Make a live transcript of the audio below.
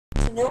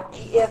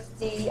continuity,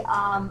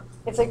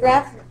 if the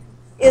graph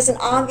isn't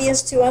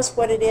obvious to us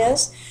what it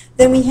is,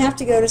 then we have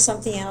to go to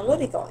something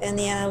analytical. And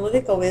the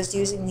analytical is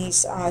using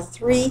these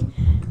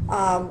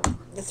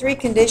the three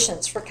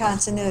conditions for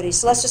continuity.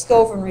 So let's just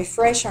go over and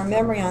refresh our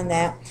memory on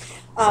that.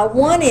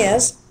 One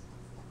is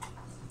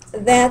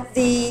that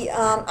the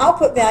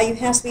output value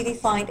has to be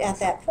defined at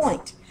that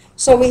point.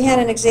 So we had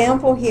an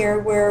example here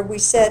where we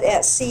said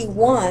at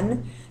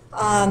C1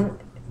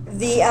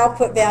 the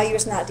output value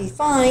is not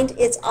defined.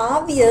 It's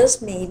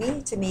obvious,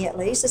 maybe, to me at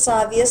least, it's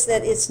obvious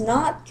that it's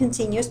not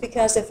continuous,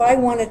 because if I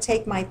want to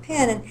take my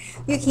pen, and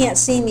you can't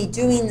see me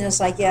doing this,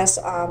 I guess,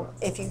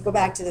 if you go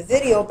back to the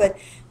video, but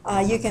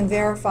you can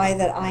verify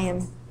that I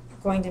am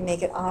going to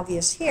make it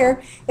obvious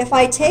here. If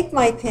I take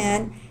my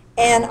pen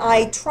and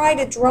I try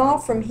to draw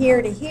from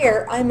here to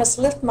here, I must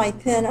lift my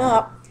pen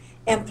up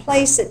and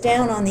place it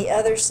down on the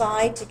other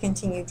side to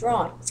continue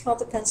drawing. It's called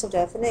the pencil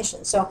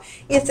definition. So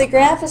if the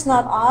graph is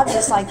not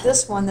obvious, like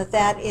this one,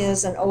 that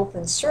is an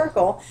open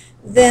circle,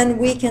 then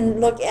we can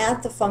look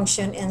at the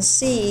function and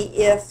see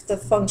if the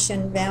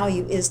function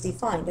value is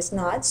defined. It's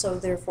not, so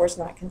therefore it's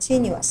not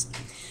continuous.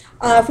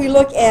 If we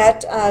look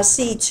at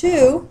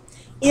C2,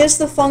 is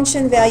the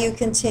function value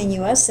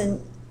continuous?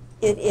 And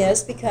it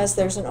is, because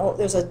there's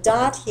a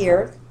dot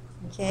here.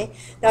 Okay.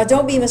 Now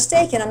don't be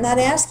mistaken, I'm not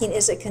asking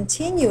is it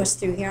continuous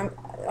through here.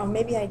 Oh,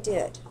 maybe I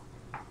did.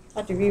 I'll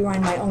have to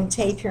rewind my own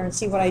tape here and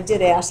see what I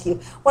did ask you.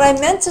 What I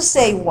meant to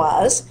say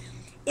was,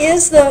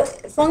 is the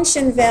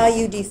function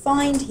value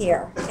defined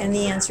here? And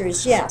the answer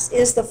is yes.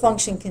 Is the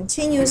function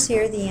continuous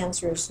here? The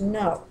answer is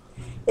no.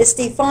 It's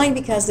defined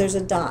because there's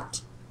a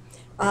dot.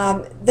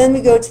 Then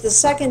we go to the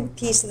second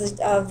piece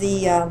of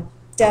the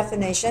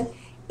definition.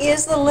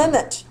 Is the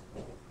limit?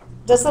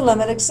 Does the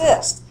limit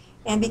exist?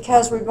 And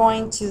because we're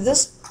going to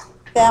this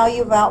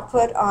value of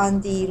output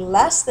on the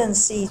less than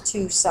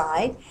C2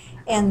 side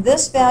and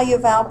this value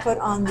of output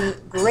on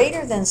the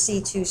greater than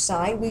C2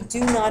 side, we do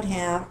not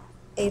have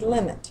a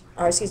limit.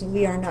 Or excuse me,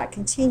 we are not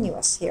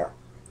continuous here.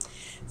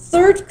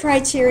 Third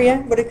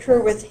criteria would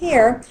occur with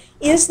here,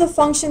 is the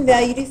function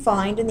value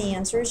defined? And the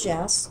answer is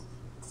yes.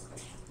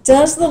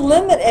 Does the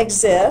limit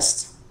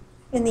exist?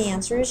 And the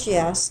answer is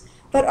yes.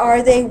 But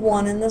are they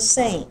one and the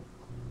same?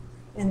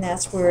 And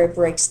that's where it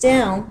breaks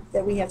down,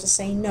 that we have to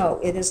say no.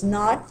 It is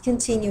not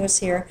continuous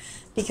here,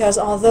 because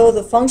although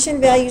the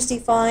function value is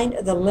defined,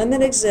 the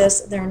limit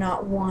exists, they're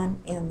not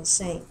one and the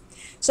same.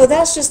 So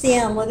that's just the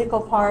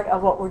analytical part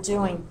of what we're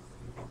doing.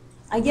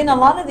 Again, a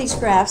lot of these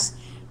graphs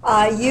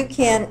you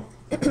can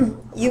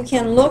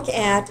look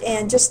at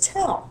and just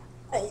tell.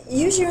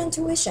 Use your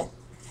intuition.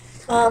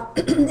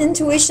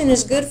 Intuition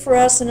is good for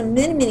us in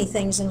many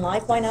things in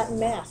life. Why not in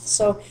math?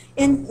 So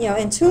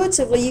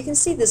intuitively you can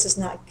see this is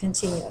not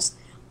continuous,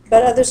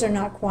 but others are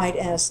not quite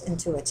as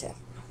intuitive.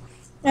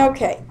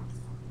 Okay,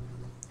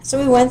 so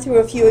we went through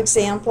a few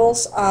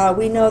examples.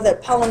 We know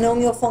that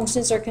polynomial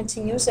functions are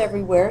continuous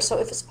everywhere, so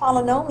if it's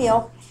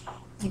polynomial,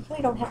 you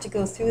really don't have to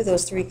go through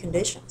those three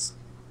conditions.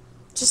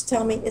 Just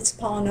tell me it's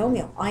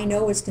polynomial. I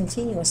know it's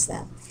continuous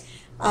then.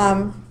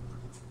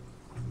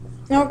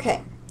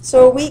 Okay,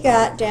 so we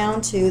got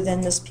down to then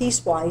this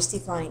piecewise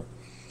defined.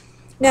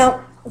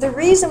 Now, the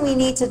reason we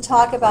need to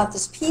talk about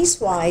this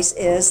piecewise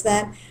is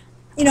that,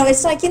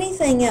 it's like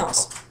anything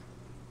else.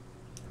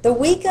 The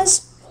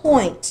weakest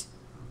point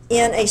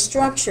in a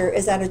structure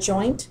is at a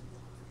joint.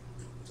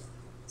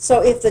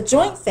 So if the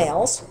joint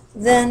fails,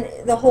 then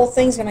the whole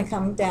thing's going to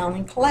come down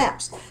and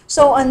collapse.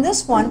 So on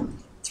this one,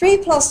 3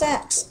 plus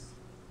x,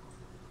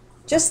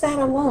 just that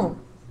alone.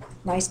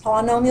 Nice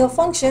polynomial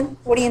function.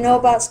 What do you know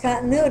about its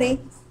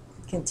continuity?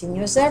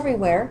 Continuous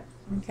everywhere.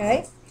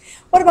 Okay.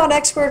 What about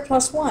x squared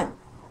plus 1?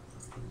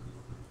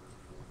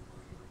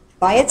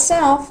 By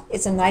itself,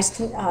 it's a nice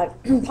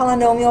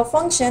polynomial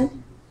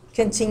function,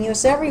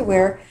 continuous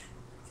everywhere,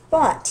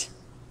 but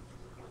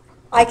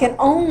I can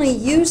only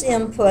use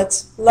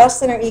inputs less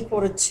than or equal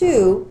to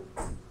 2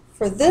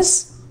 for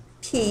this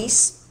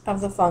piece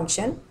of the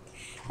function,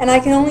 and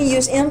I can only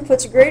use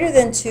inputs greater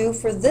than 2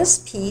 for this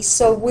piece.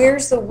 So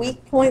where's the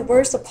weak point?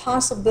 Where's the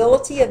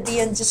possibility of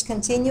being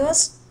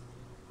discontinuous?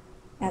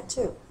 At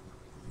 2.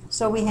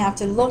 So we have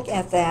to look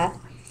at that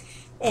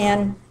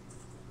and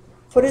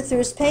put it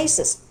through its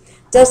paces.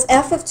 Does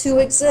f of 2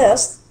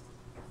 exist?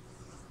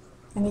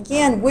 And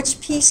again,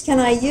 which piece can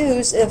I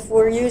use if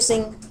we're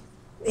using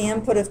the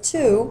input of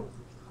 2?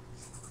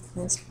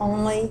 It's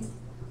only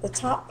the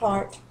top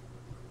part.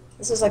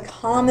 This is a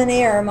common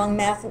error among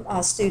math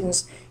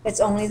students. It's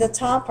only the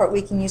top part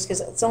we can use,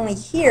 because it's only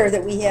here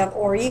that we have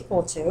or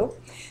equal to.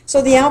 So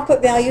the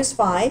output value is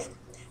 5.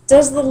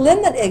 Does the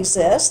limit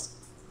exist?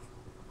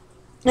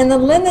 And the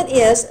limit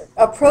is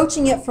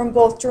approaching it from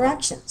both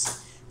directions.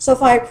 So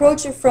if I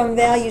approach it from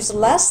values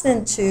less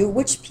than 2,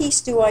 which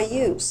piece do I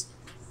use?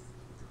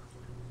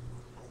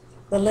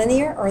 The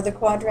linear or the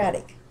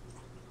quadratic?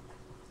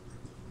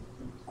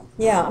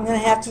 Yeah, I'm going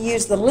to have to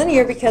use the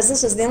linear, because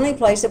this is the only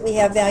place that we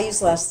have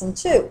values less than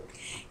 2.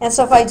 And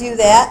so if I do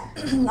that,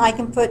 I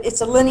can put,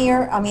 it's a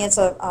linear, it's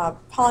a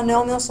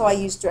polynomial, so I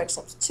use direct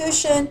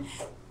substitution.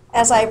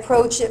 As I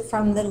approach it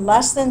from the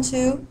less than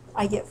 2,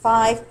 I get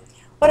 5.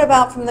 What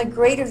about from the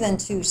greater than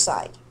 2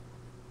 side?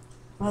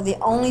 Well, the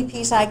only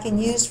piece I can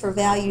use for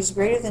values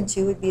greater than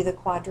 2 would be the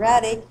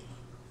quadratic.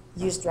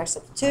 Use direct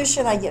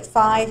substitution, I get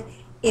 5.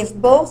 If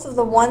both of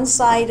the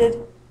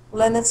one-sided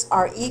limits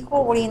are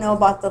equal, what do you know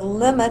about the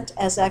limit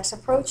as x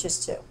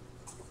approaches 2?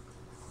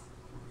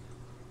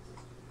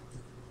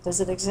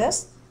 Does it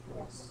exist?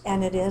 Yes.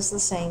 And it is the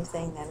same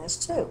thing then as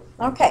 2.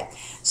 Okay,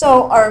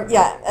 so,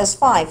 as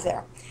 5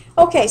 there.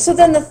 Okay, so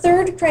then the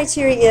third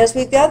criteria is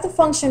we've got the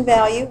function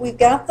value, we've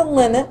got the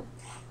limit.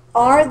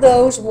 Are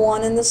those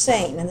one and the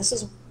same? And this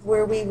is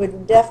where we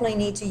would definitely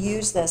need to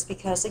use this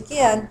because,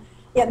 again,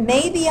 it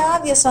may be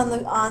obvious on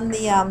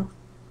the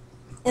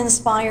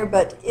Inspire,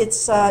 but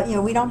it's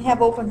we don't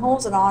have open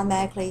holes that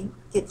automatically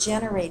get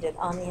generated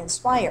on the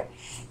Inspire.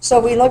 So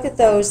we look at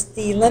those.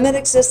 The limit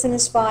exists in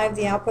IS5,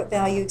 the output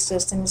value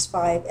exists in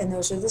IS5, and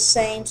those are the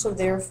same. So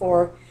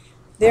therefore,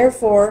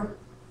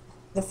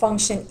 the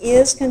function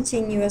is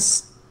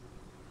continuous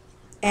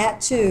at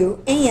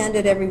 2 and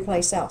at every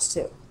place else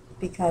too,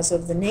 because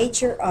of the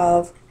nature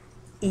of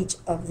each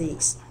of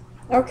these.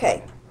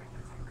 Okay.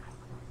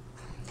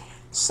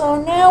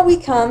 So now we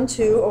come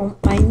to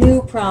my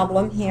new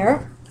problem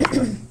here.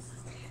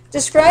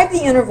 Describe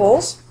the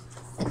intervals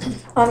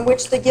on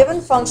which the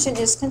given function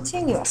is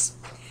continuous.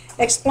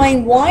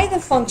 Explain why the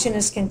function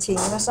is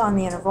continuous on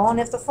the interval, and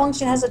if the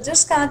function has a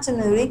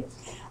discontinuity,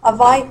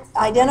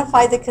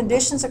 identify the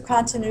conditions of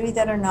continuity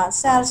that are not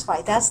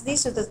satisfied.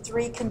 These are the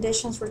 3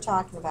 conditions we're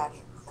talking about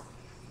here.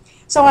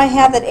 So I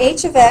have that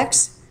h of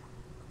x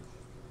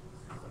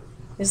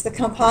is the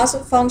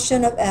composite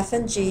function of f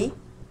and g.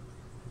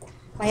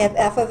 I have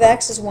f of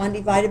x is 1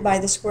 divided by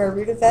the square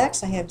root of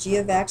x. I have g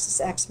of x is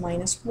x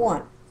minus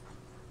 1.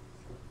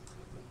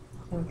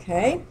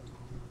 Okay.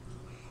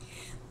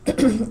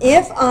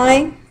 If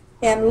I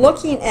am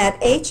looking at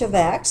h of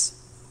x,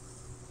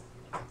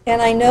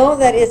 and I know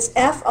that it's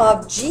f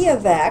of g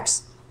of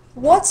x,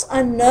 what's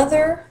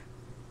another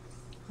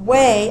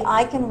way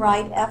I can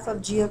write f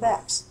of g of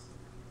x?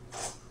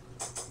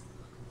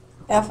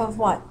 F of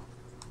what?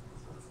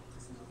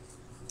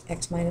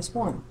 X minus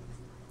 1.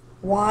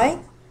 Why?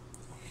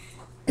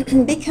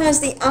 Because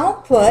the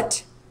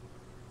output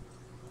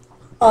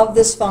of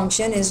this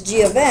function is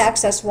g of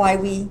x. That's why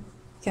we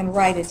can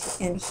write it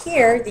in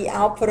here. The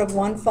output of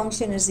one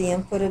function is the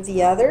input of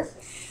the other.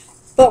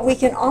 But we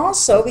can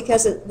also,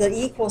 because the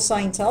equal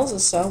sign tells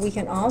us so, we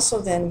can also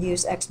then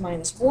use x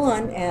minus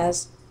 1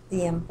 as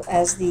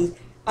the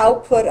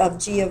output of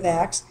g of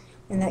x,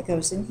 and that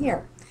goes in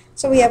here.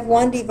 So we have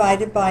 1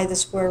 divided by the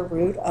square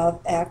root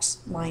of x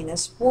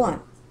minus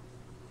 1.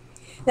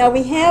 Now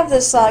we have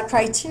this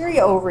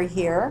criteria over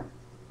here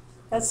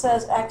that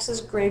says x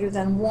is greater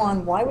than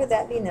 1. Why would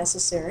that be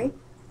necessary?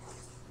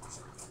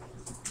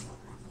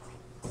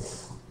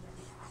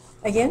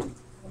 Again?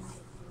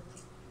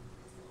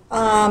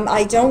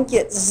 I don't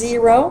get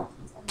 0.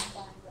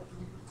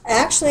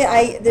 Actually, so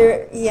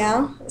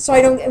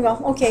I don't,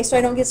 so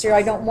I don't get 0.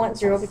 I don't want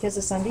 0 because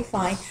it's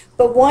undefined.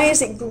 But why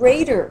is it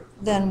greater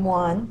than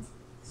 1?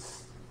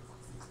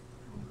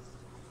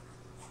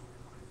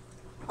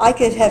 I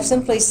could have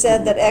simply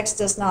said that x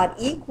does not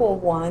equal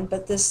 1,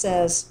 but this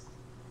says,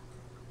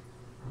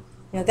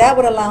 that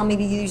would allow me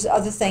to use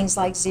other things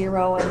like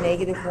 0 and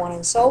negative 1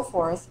 and so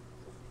forth.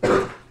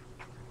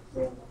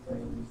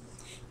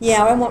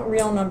 Yeah, I want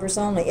real numbers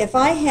only. If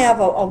I have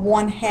a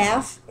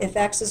 1/2, if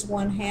x is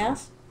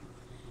 1/2,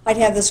 I'd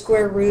have the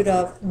square root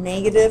of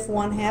negative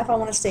 1/2. I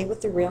want to stay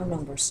with the real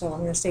numbers, so I'm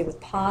going to stay with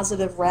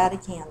positive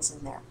radicands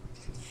in there.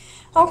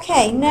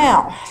 Okay,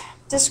 now,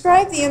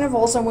 describe the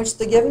intervals on which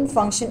the given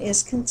function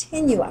is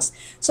continuous.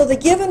 So the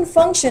given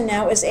function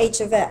now is h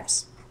of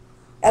x.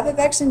 F of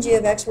x and g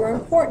of x were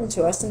important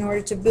to us in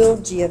order to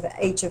build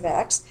h of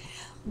x.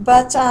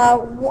 But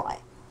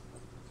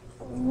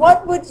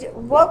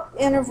what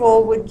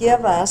interval would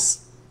give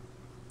us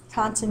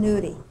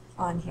continuity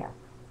on here?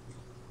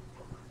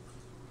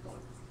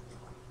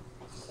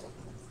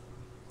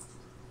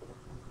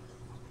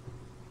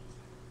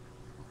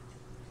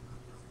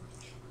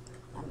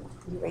 I'm going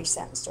to erase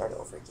that and start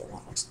over again.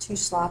 That looks too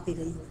sloppy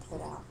to even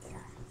put out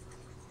there.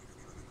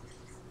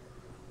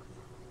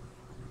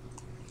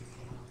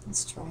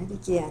 Let's try it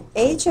again.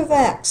 H of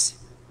x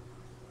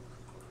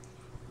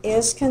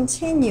is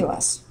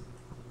continuous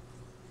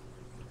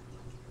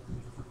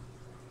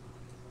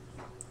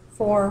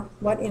for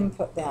what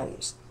input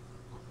values?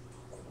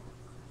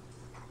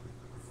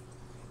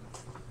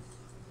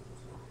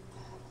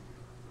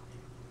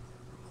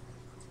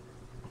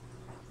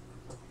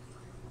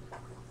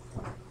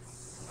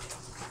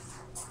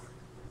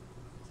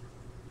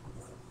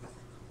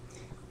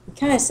 We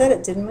kind of said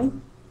it, didn't we?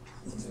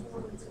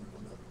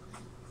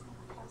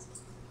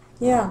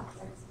 Yeah.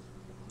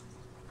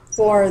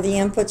 For the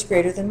inputs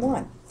greater than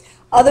 1.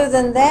 Other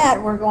than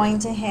that, we're going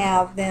to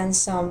have then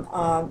some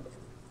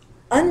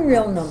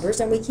unreal numbers,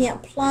 and we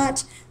can't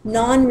plot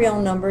non-real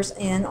numbers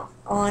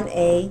on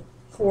a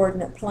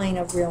coordinate plane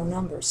of real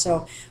numbers.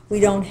 So we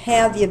don't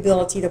have the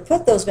ability to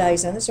put those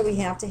values in there, so we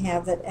have to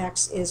have that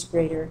x is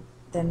greater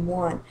than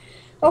 1.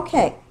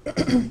 Okay.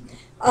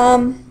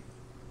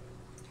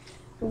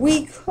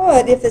 We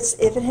could, if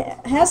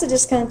it has a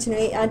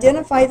discontinuity,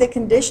 identify the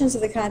conditions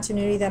of the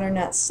continuity that are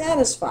not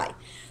satisfied.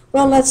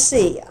 Well, let's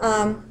see.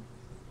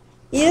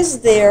 Is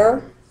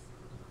there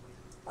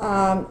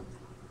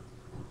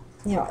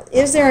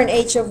is there an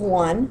h of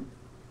 1?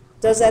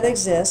 Does that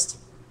exist?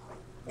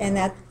 And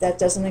that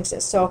doesn't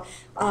exist. So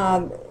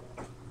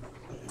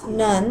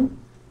none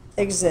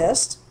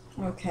exist.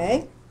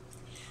 Okay.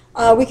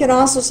 We can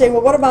also say,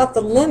 well, what about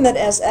the limit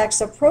as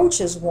x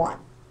approaches 1?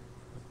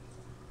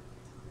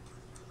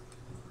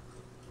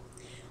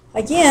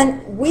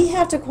 Again, we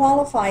have to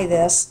qualify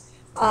this.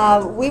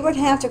 We would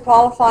have to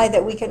qualify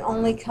that we can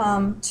only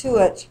come to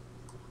it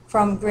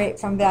from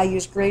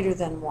values greater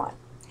than 1.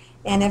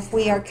 And if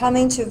we are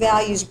coming to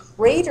values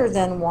greater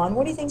than 1,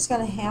 what do you think is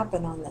going to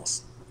happen on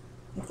this?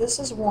 If this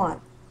is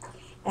 1,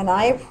 and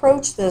I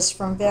approach this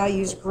from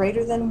values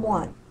greater than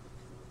 1.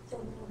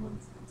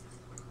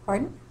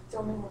 Pardon?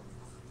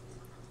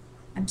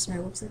 I'm sorry,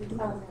 what was that again?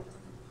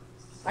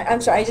 I'm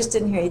sorry, I just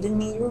didn't hear you. Didn't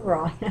mean you were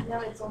wrong. No,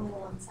 it's only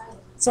one-sided.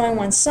 It's only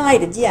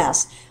one-sided,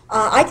 yes.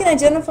 I can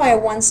identify a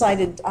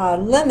one-sided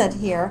limit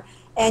here,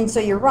 and so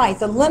you're right.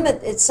 The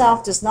limit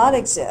itself does not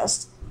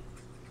exist.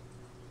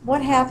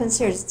 What happens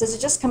here? Does it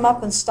just come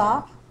up and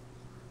stop?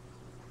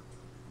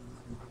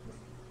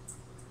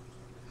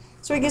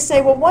 So we can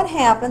say, well, what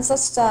happens?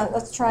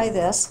 Let's try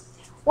this.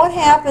 What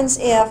happens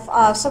if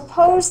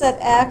suppose that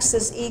x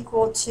is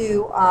equal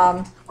to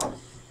 1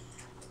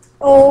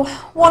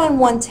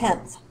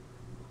 1/10?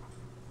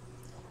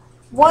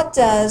 What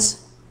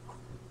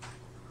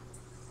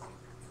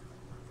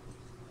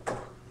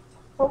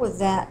would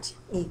that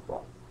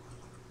equal?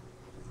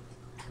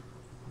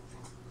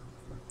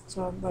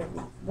 So what,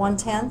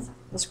 1/10,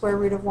 the square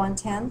root of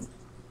 1/10?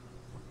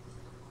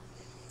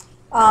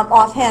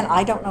 Offhand,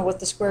 I don't know what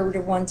the square root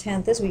of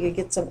 1/10 is. We could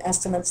get some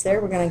estimates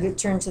there. We're going to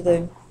turn to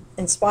the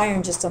Inspire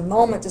in just a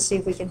moment to see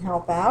if we can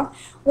help out.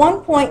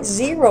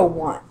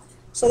 1.01.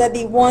 So that'd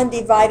be 1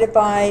 divided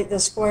by the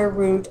square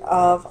root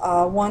of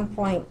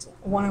 1.1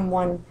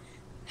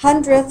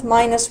 1/100th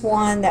minus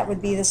 1. That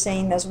would be the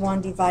same as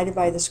 1 divided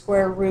by the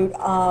square root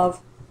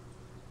of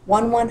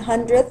 1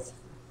 100th.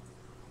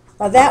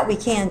 Now that we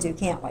can do,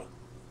 can't we?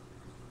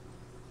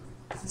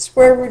 The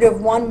square root of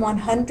 1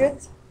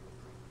 100th.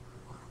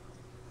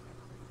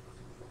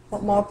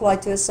 What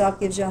multiplied to itself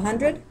gives you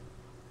 100?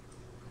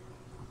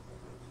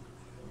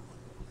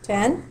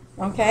 10.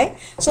 Okay.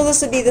 So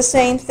this would be the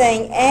same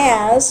thing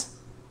as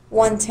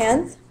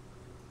 1/10.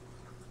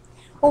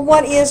 Well,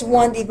 what is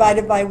 1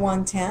 divided by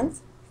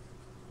 1/10?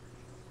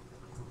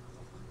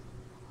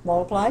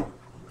 Multiply.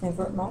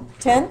 Invert multiply.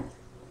 10.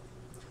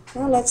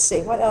 Well, let's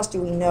see. What else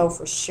do we know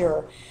for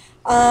sure?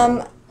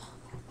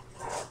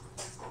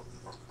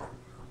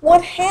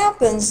 What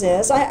happens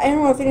is, I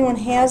don't know if anyone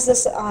has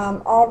this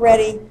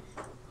already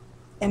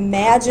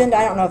imagined.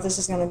 I don't know if this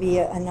is going to be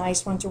a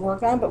nice one to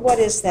work on, but what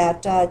is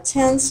that?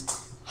 Tens,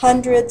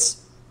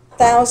 hundreds,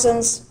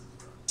 thousands,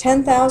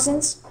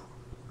 10,000s?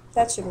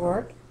 That should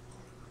work.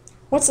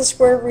 What's the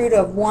square root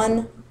of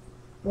 1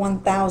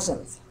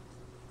 1,000th?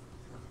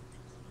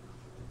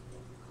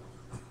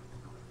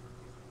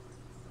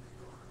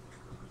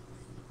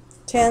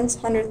 Tens,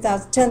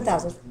 100,000,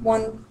 10,000,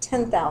 1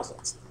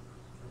 10,000s.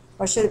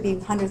 Or should it be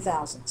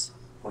 100,000s?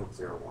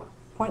 0.01.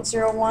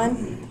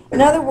 0.01.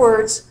 In other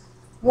words,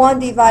 1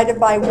 divided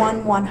by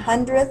 1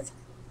 100th,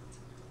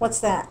 what's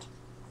that?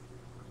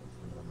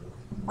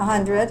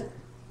 100.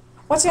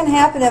 What's going to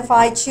happen if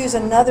I choose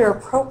another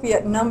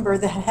appropriate number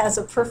that has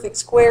a perfect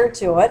square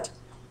to it?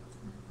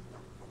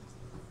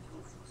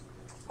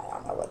 I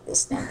don't know what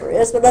this number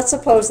is, but let's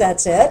suppose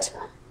that's it.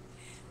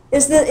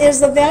 Is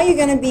the value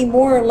going to be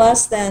more or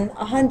less than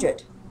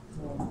 100?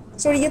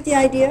 So do you get the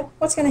idea?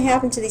 What's going to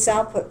happen to these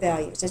output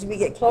values? As we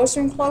get closer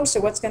and closer,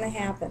 what's going to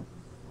happen?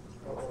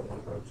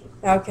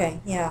 Okay,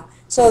 yeah.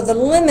 So the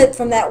limit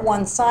from that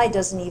one side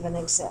doesn't even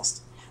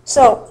exist.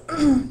 So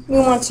we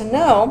want to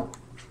know,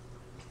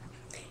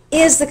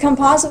 is the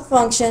composite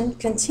function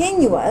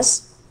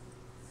continuous?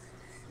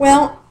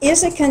 Well,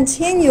 is it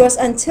continuous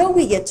until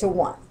we get to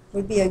 1?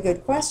 Would be a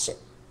good question.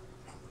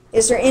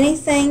 Is there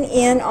anything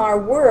in our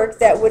work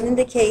that would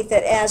indicate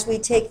that as we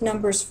take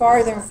numbers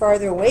farther and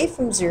farther away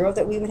from 0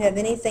 that we would have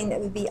anything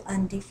that would be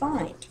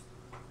undefined?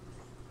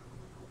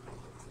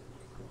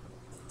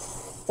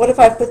 What if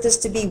I put this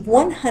to be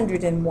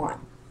 101?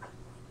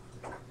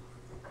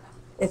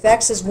 If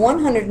x is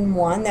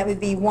 101, that would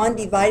be 1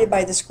 divided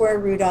by the square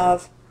root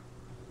of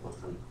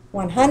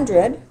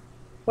 100.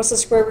 What's the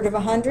square root of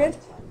 100?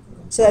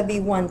 So that would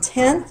be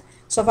 1/10.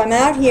 So if I'm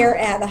out here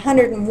at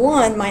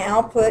 101, my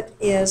output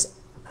is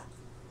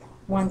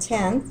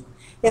 1/10.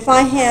 If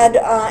I had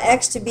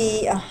x to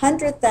be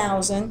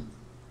 100,000,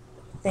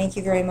 thank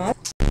you very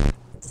much.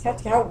 You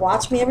have to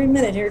watch me every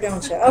minute here,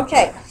 don't you?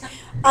 Okay.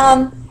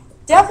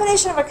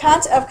 Definition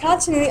of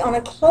continuity on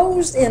a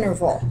closed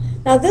interval.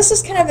 Now this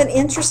is kind of an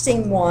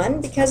interesting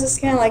one because it's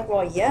kind of like,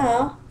 well,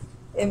 yeah,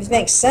 it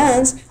makes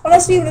sense. Well,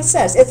 let's see what it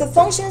says. If the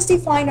function is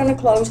defined on a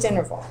closed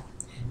interval.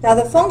 Now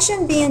the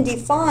function being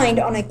defined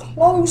on a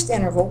closed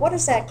interval, what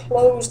does that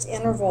closed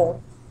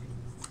interval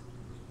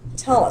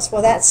tell us?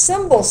 Well, that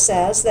symbol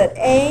says that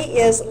a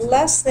is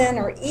less than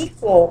or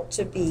equal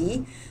to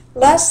b,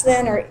 less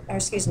than or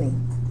excuse me,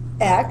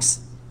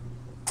 x,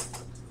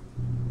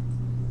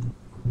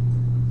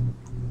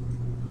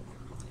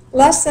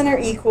 less than or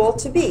equal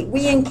to b.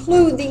 We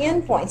include the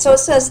endpoint. So it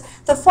says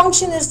the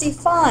function is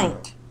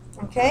defined,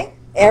 okay?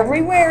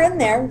 Everywhere in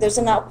there, there's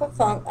an output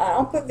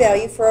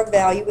value for a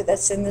value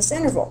that's in this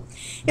interval.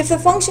 If the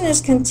function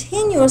is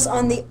continuous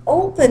on the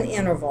open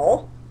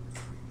interval,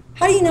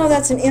 how do you know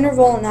that's an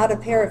interval and not a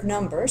pair of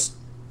numbers?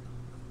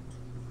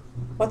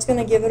 What's going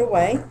to give it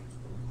away?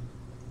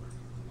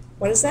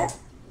 What is that?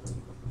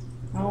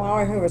 Oh, all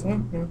I heard was,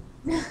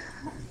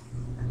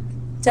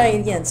 Tell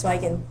you again so I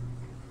can...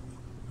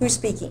 Who's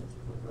speaking?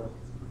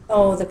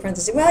 Oh, the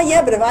parentheses. Well,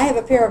 yeah, but if I have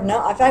a pair of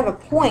if I have a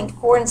point,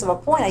 coordinates of a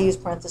point, I use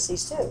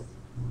parentheses too.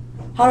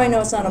 How do I know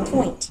it's not a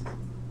point?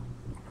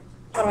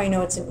 How do I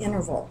know it's an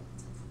interval?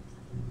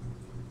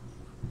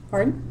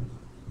 Pardon?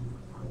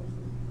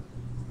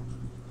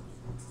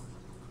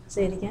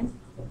 Say it again.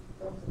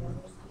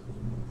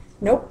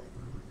 Nope.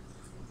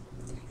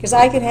 Because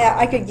I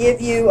could give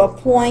you a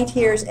point.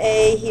 Here's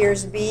A,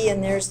 here's B,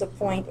 and there's the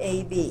point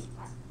AB.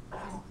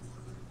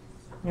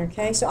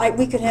 Okay, so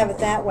we could have it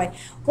that way.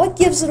 What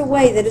gives it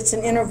away that it's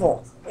an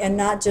interval and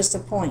not just a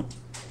point?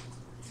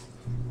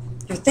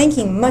 You're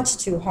thinking much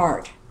too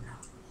hard.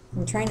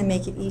 I'm trying to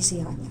make it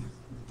easy on you.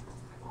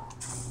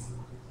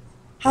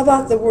 How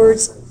about the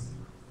words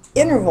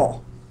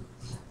interval?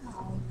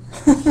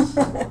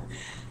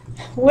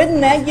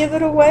 Wouldn't that give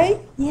it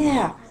away?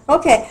 Yeah.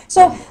 Okay,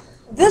 so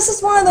this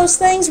is one of those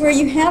things where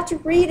you have to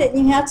read it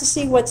and you have to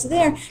see what's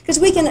there, because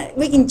we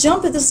can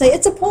jump at this and say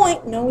it's a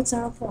point. No, it's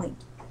not a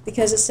point,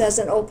 because it says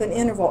an open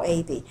interval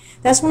AB.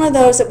 That's one of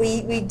those that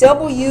we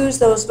double use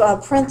those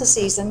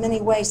parentheses in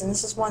many ways, and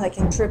this is one that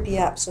can trip you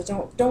up, so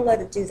don't let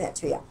it do that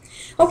to you.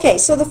 Okay,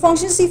 so the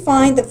function is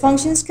defined. The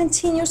function is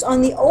continuous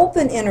on the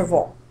open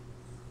interval.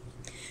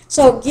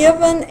 So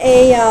given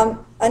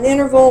an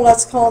interval,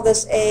 let's call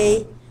this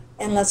A,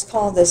 and let's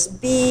call this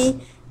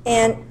B,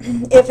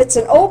 and if it's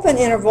an open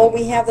interval,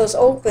 we have those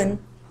open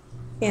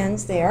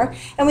ends there.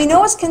 And we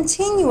know it's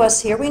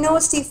continuous here. We know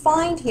it's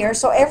defined here.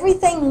 So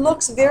everything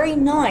looks very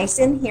nice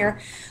in here.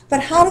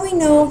 But how do we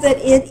know that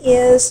it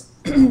is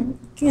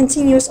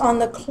continuous on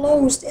the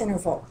closed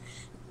interval?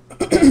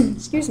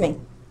 Excuse me.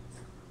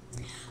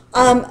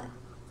 Well,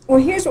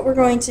 here's what we're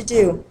going to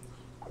do.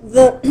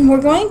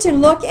 We're going to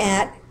look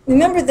at,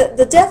 remember that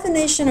the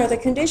definition or the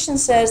condition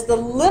says the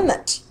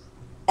limit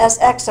as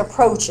x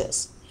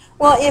approaches.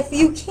 Well, if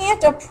you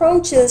can't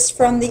approach this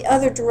from the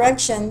other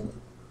direction,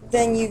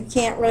 then you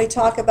can't really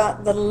talk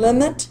about the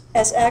limit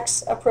as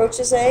x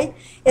approaches a.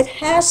 It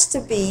has to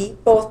be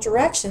both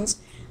directions.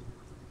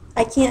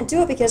 I can't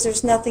do it because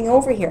there's nothing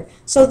over here.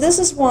 So this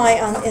is why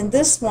in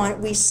this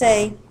one we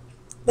say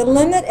the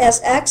limit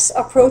as x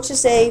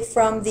approaches a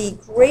from the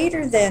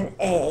greater than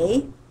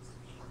a.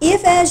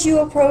 If as you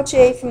approach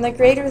a from the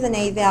greater than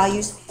a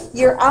values,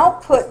 your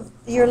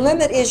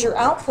limit is your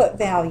output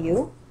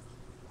value.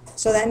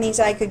 So that means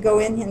I could go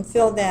in and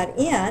fill that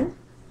in.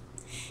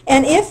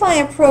 And if I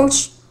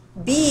approach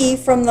b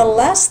from the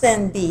less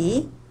than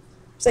b,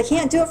 so I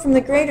can't do it from the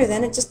greater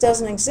than, it just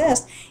doesn't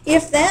exist.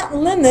 If that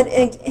limit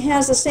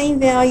has the same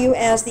value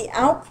as the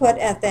output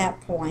at that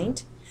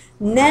point,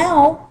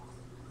 now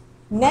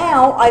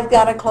I've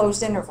got a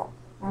closed interval.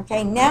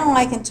 Okay, now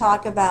I can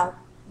talk about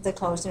the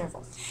closed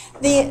interval.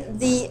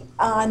 The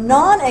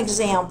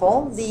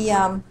non-example,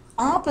 the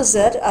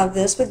opposite of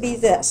this would be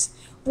this.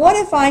 What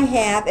if I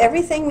have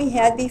everything we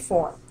had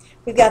before?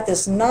 We've got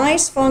this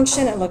nice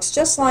function. It looks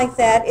just like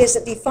that. Is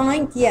it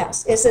defined?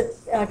 Yes. Is it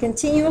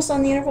continuous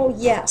on the interval?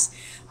 Yes.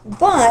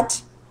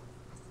 But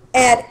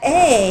at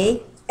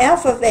A,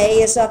 f of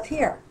A is up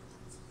here.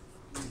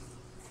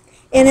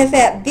 And if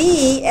at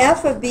B,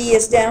 f of B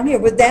is down here,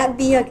 would that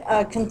be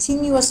a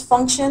continuous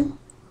function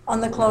on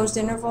the closed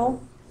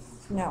interval?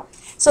 No.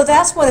 So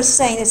that's what it's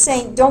saying. It's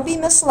saying don't be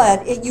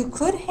misled. You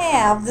could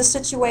have this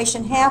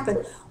situation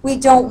happen. We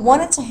don't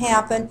want it to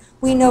happen.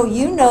 We know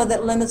you know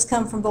that limits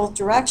come from both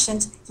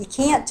directions. You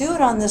can't do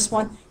it on this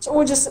one. So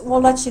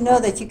we'll let you know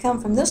that if you come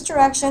from this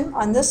direction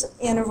on this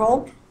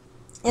interval,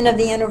 end of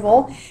the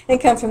interval, and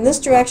come from this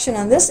direction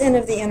on this end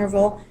of the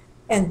interval,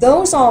 and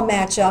those all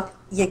match up,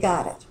 you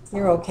got it.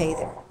 You're okay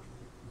there.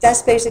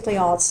 That's basically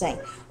all it's saying.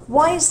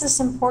 Why is this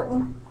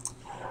important?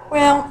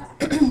 Well,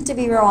 to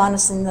be real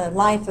honest, in the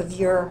life of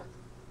your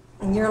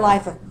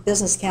life of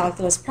business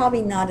calculus,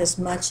 probably not as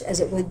much as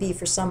it would be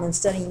for someone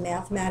studying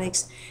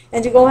mathematics.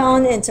 And to go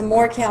on into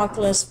more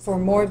calculus for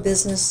more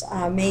business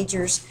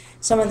majors,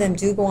 some of them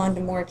do go on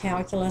to more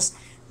calculus.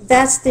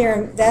 That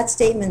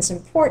statement's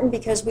important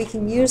because we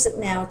can use it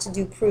now to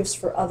do proofs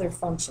for other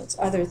functions,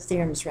 other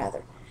theorems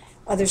rather,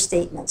 other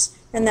statements.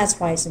 And that's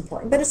why it's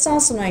important. But it's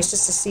also nice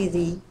just to see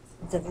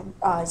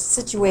the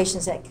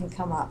situations that can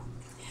come up.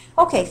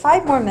 Okay,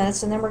 5 more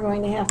minutes, and then we're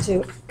going to have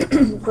to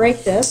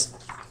break this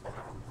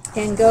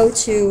and go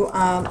to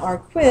our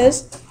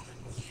quiz.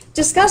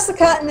 Discuss the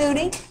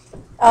continuity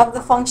of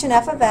the function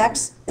f of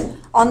x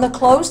on the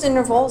closed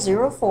interval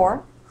 0,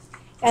 4,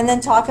 and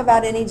then talk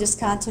about any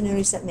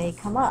discontinuities that may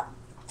come up.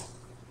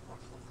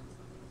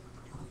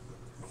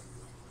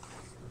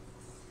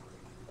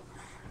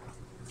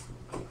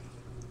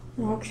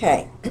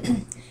 Okay.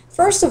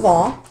 First of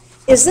all,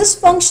 is this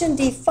function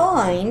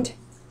defined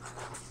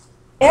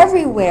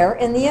everywhere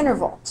in the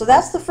interval? So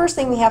that's the first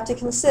thing we have to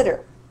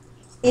consider.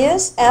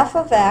 Is f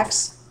of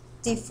x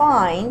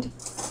defined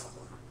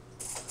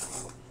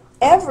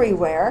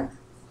everywhere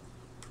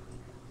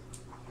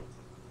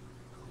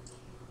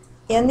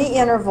in the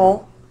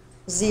interval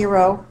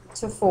 0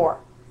 to 4?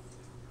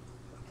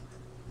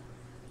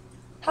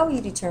 How will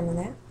you determine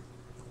that?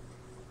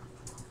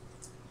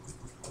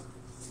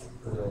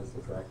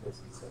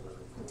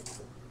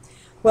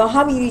 Well,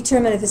 how do you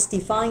determine if it's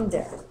defined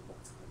there?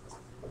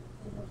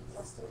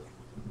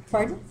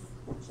 Pardon?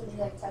 Should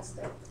we test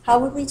it? How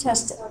would we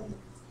test it?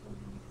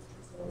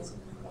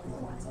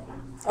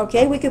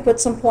 Okay, we could put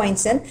some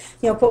points in.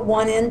 Put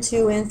 1 in,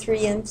 2 in,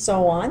 3 in,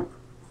 so on.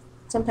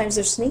 Sometimes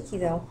they're sneaky,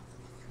 though.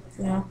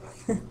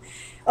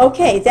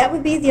 Okay, that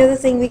would be the other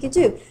thing we could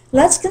do.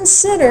 Let's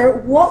consider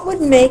what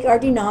would make our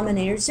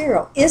denominator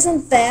 0.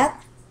 Isn't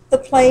that the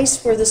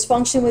place where this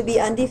function would be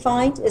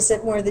undefined? Is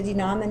it where the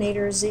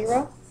denominator is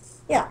 0?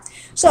 Yeah.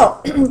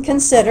 So,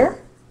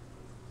 consider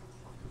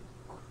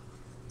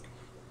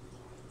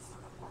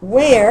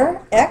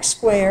where x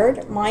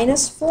squared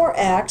minus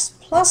 4x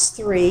plus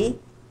 3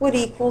 would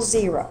equal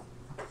 0.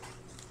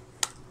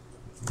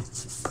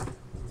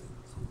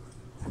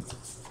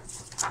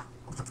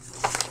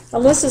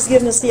 Alyssa's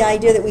given us the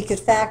idea that we could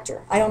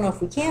factor. I don't know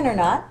if we can or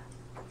not.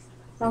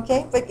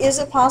 Okay, but is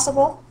it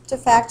possible to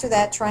factor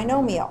that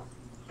trinomial?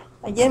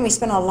 Again, we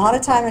spent a lot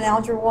of time in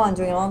Algebra 1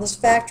 doing all this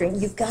factoring.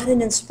 You've got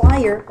an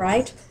Inspire,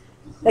 right,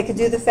 that could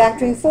do the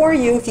factoring for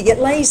you if you get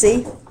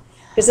lazy,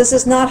 because this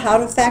is not how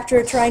to factor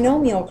a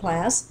trinomial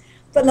class,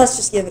 but let's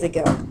just give it a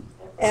go.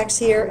 X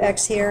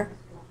here.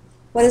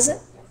 What is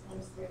it?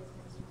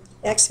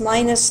 X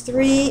minus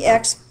 3,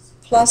 x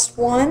plus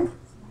 1.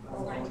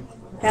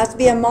 Has to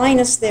be a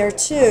minus there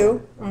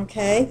too,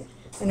 okay,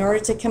 in order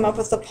to come up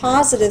with a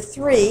positive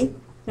 3,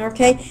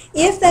 okay?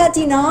 If that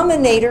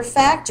denominator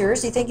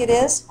factors, do you think it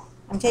is?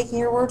 I'm taking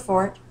your word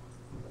for it,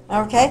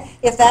 okay?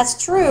 If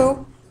that's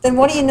true, then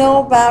what do you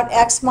know about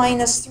x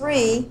minus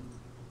 3,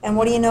 and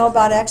what do you know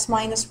about x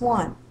minus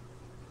 1?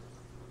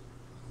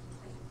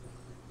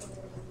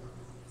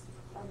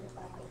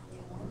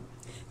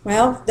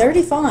 Well, they're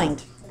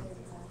defined.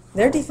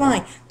 They're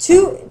defined.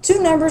 Two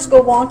numbers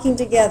go walking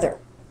together.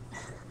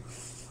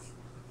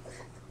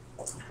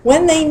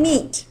 When they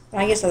meet,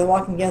 I guess they're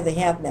walking together, they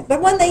have met,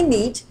 but when they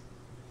meet,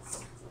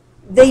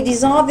 they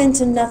dissolve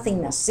into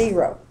nothingness,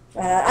 0.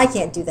 I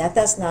can't do that.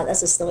 That's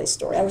a silly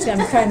story. I was going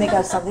to try to make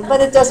up something,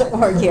 but it doesn't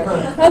work here.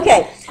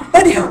 Okay,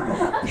 but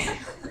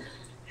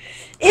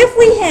if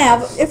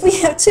we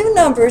have two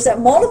numbers that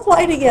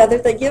multiply together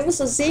that give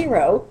us a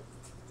 0,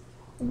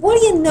 what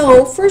do you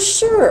know for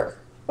sure,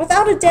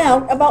 without a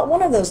doubt, about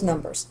one of those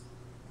numbers?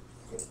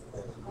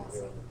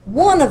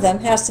 One of them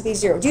has to be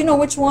 0. Do you know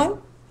which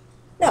one?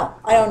 No,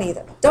 I don't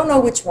either. Don't know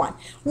which one.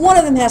 One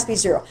of them has to be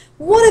 0.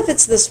 What if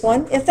it's this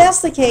one? If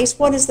that's the case,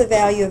 what is the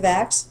value of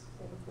x?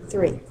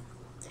 3.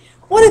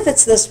 What if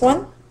it's this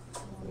one?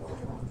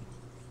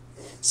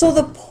 So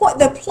the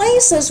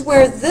places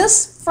where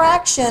this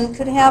fraction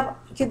could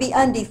be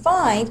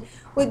undefined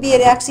would be at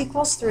x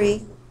equals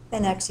 3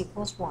 and x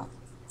equals 1.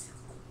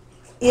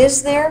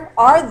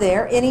 Are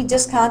there any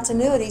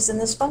discontinuities in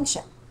this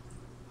function?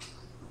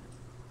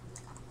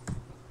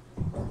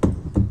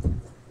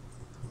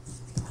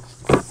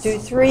 Do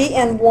 3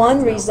 and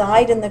 1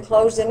 reside in the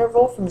closed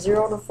interval from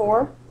 0 to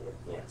 4?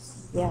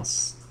 Yes.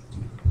 Yes.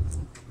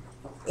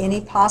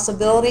 Any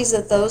possibilities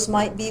that those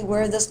might be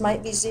where this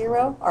might be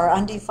 0 or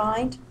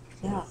undefined?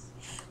 Yeah.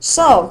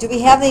 So, do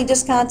we have any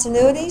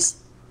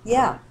discontinuities?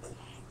 Yeah.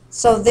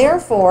 So,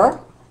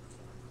 therefore,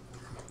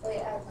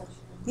 Wait, I have a question.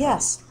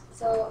 yes.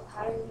 So,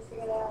 how did you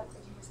figure that out?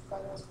 Did you just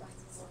plug those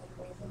points into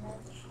the equation then?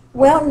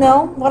 Well,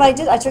 no. What I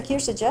did, I took your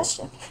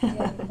suggestion. Yeah, you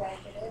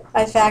factored it?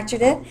 I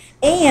factored it.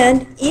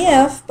 And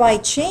if, by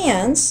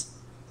chance,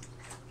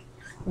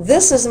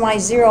 this is my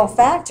 0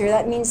 factor,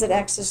 that means that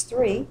x is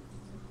 3.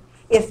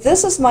 If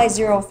this is my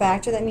 0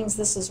 factor, that means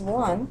this is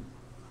 1,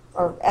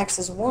 or x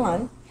is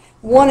 1.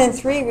 1 and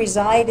 3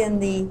 reside in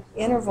the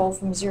interval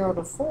from 0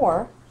 to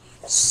 4.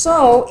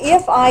 So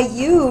if I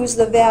use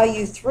the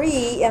value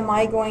 3, am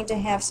I going to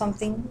have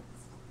something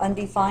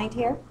undefined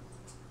here?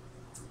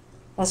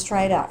 Let's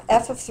try it out.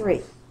 F of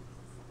 3.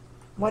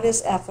 What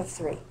is f of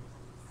 3?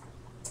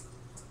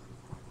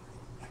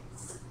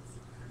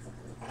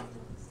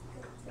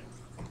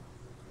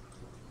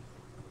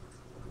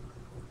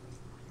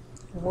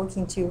 You're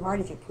working too hard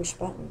if you push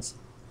buttons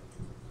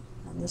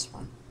on this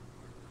one.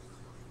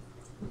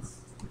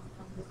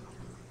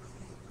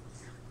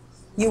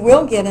 You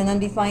will get an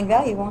undefined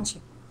value, won't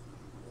you?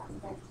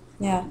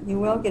 Yeah, you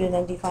will get an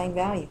undefined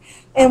value.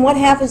 And what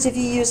happens if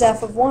you use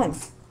f of 1?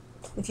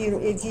 If you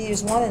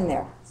use 1 in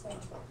there?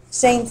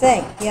 Same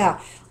thing, yeah.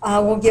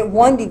 We'll get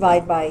 1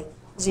 divided by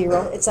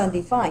 0. It's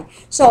undefined.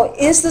 So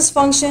is this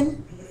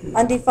function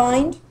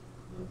undefined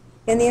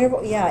in the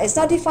interval? Yeah, it's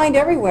not defined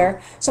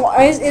everywhere. So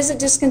is it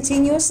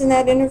discontinuous in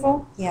that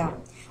interval? Yeah.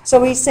 So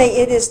we say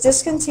it is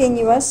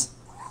discontinuous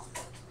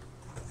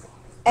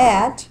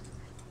at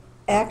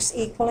x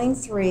equaling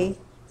 3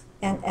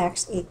 and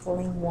x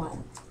equaling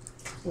 1.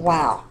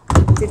 Wow.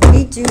 Did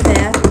we do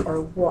that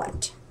or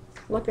what?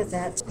 Look at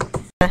that.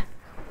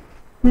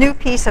 New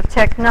piece of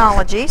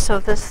technology, so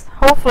this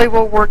hopefully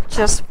will work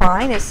just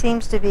fine. It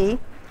seems to be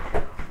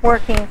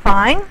working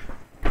fine.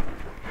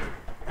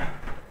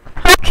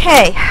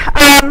 Okay.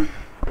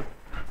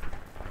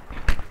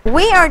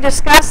 We are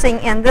discussing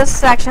in this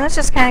section, let's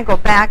just kind of go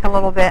back a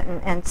little bit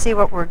and see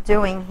what we're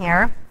doing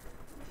here.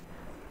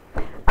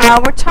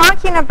 We're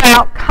talking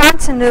about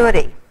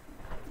continuity.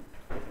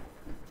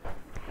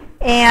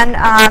 And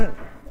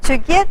to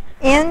get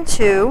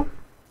into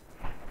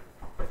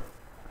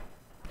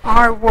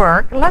our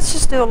work, let's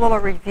just do a little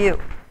review.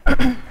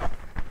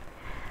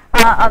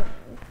 A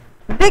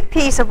big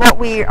piece of what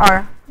we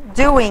are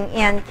doing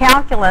in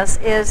calculus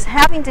is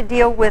having to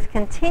deal with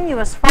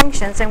continuous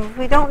functions, and if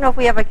we don't know if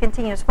we have a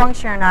continuous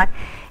function or not,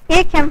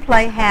 it can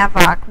play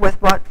havoc with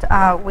what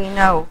we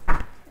know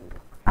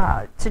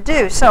to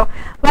do. So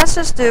let's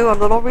just do a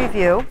little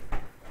review.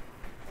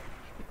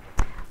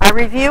 A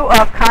review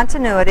of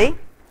continuity.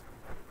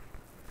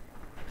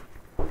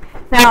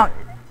 Now,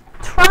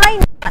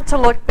 try not to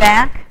look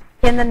back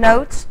in the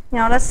notes. You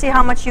know, let's see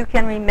how much you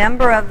can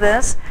remember of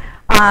this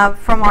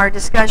from our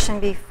discussion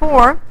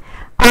before.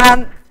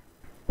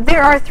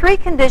 There are 3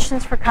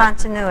 conditions for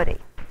continuity.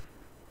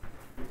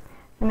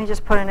 Let me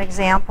just put an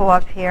example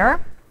up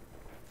here.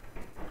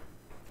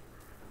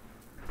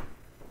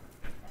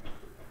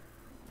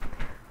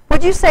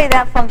 Would you say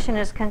that function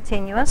is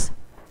continuous?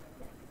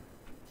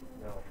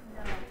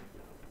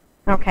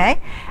 No.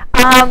 Okay.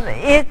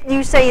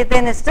 You say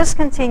then it's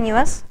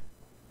discontinuous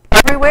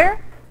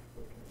everywhere?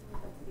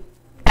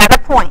 At a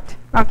point.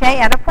 Okay,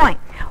 at a point.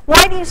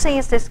 Why do you say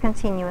it's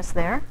discontinuous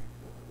there?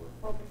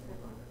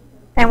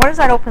 And what does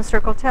that open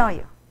circle tell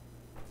you?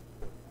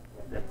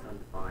 That's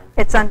undefined.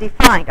 It's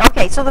undefined.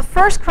 Okay, so the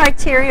first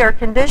criteria or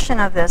condition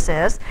of this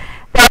is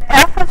that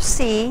f of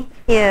c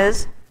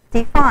is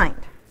defined.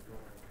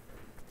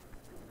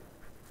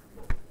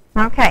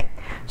 Okay,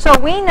 so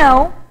we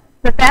know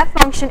that that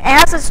function,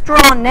 as it's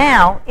drawn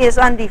now, is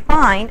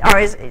undefined, or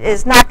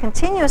is not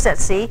continuous at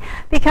c,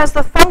 because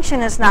the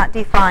function is not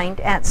defined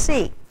at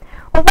c.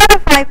 Well, what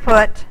if I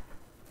put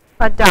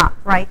a dot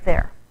right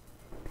there?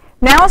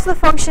 Now is the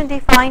function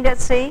defined at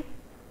c?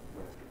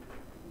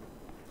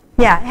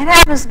 Yeah, it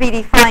happens to be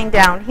defined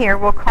down here.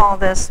 We'll call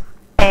this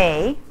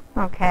a.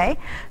 Okay,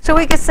 so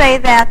we could say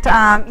that,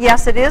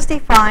 yes, it is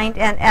defined,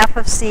 and f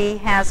of c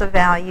has a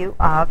value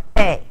of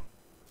a.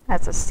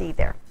 That's a c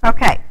there.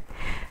 Okay.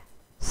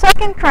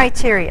 Second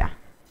criteria.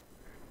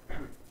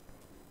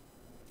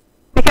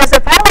 Because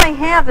if all I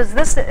have is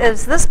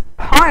this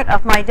part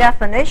of my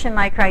definition,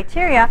 my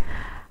criteria,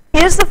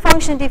 is the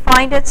function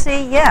defined at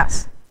c?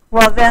 Yes.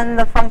 Well, then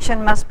the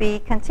function must be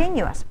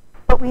continuous.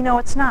 But we know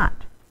it's not.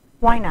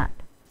 Why not?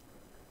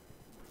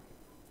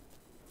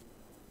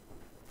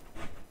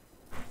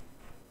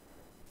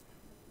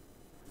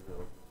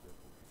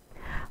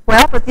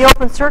 Well, but the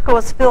open circle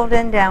is filled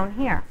in down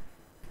here.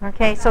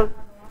 Okay, so,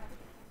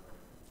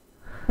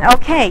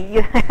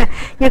 okay,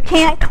 you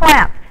can't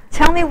clap.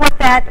 Tell me what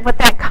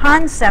that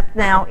concept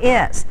now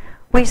is.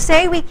 We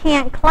say we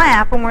can't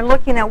clap when we're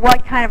looking at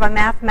what kind of a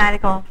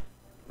mathematical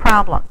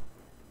problem?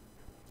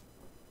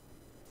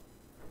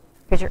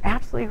 Because you're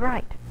absolutely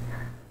right.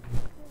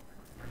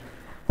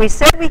 We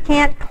said we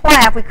can't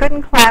clap, we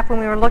couldn't clap when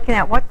we were looking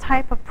at what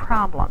type of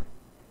problem?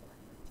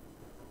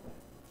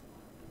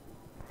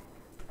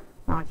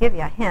 I'll give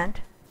you a hint.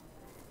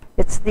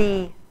 It's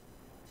the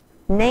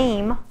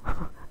name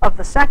of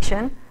the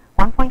section,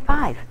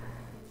 1.5.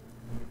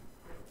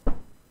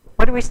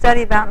 What do we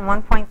study about in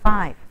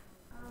 1.5?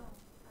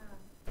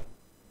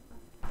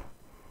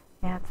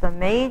 Yeah, it's the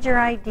major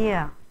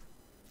idea.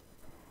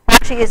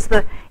 Actually, it's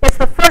the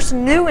first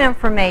new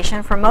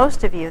information for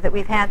most of you that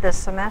we've had this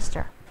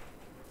semester.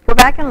 Go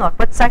back and look.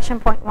 What's section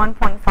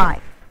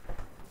 1.5?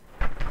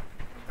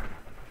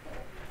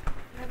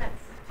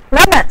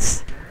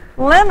 Limits.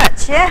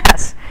 Limits,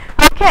 yes.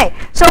 Okay,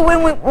 so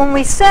when we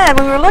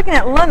were looking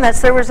at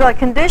limits, there was a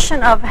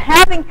condition of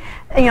having,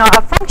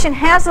 a function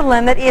has a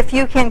limit if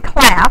you can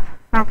clap,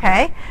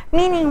 okay?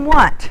 Meaning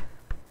what?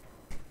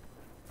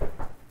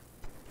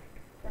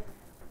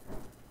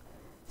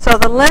 So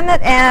the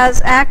limit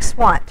as x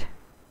what?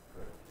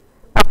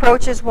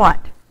 Approaches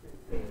what?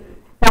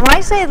 Now when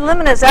I say the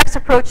limit as x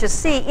approaches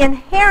c,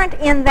 inherent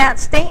in that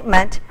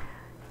statement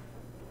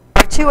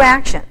are 2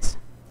 actions.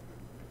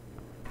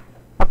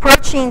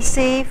 Approaching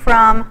c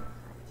from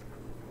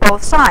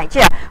both sides.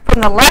 Yeah,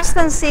 from the less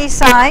than c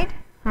side,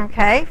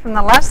 okay, from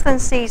the less than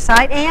c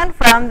side and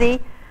from the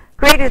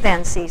greater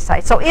than c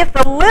side. So if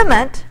the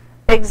limit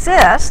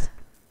exists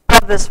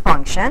of this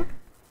function,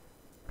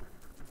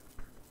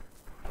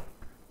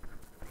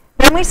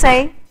 then we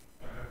say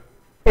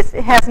it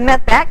has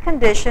met that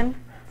condition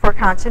for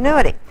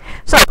continuity.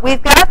 So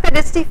we've got that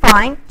it's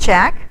defined,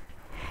 check.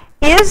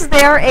 Is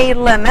there a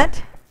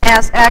limit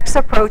as x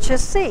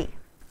approaches c?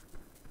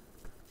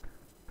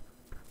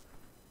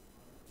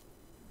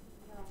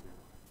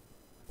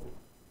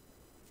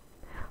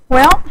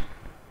 Well,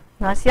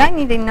 now see, I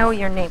need to know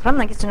your name. I'm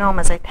going to get to know them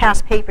as I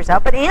pass papers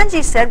out. But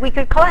Angie said we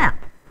could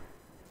clap.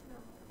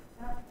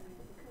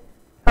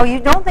 Oh, you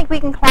don't think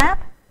we can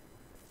clap?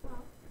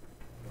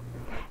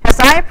 As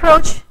I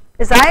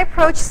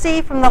approach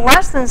C from the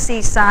less than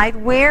C side,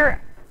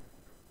 where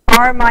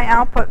are my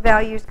output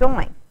values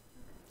going?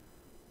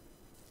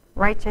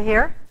 Right to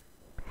here.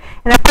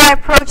 And if I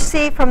approach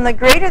C from the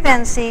greater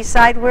than C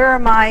side, where are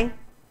my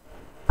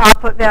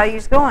output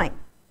values going?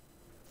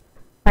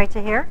 Right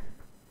to here.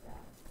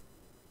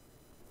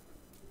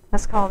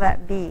 Let's call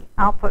that B,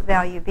 output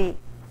value B.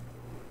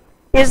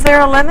 Is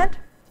there a limit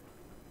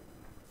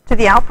to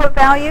the output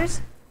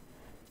values?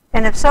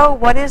 And if so,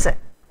 what is it?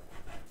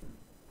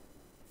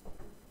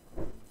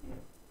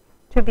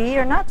 To B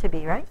or not to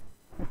B, right?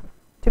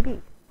 To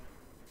B.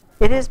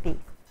 It is B.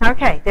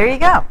 Okay, there you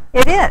go.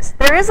 It is.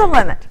 There is a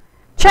limit.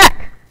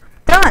 Check.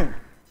 Done.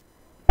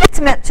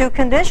 It's met two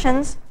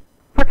conditions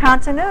for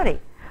continuity.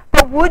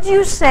 But would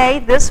you say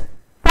this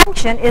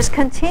function is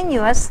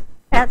continuous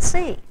at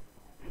C?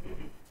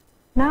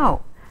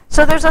 No.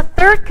 So there's a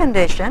third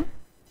condition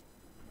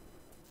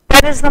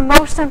that is the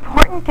most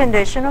important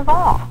condition of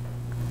all.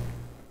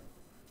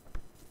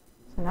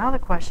 So now the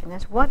question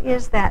is, what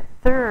is that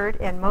third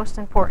and most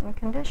important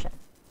condition?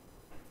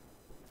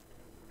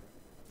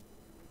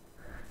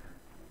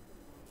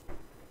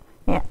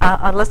 Yeah,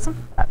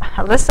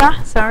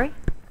 Alyssa, sorry.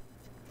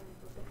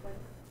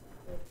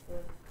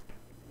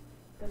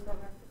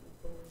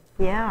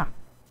 Yeah.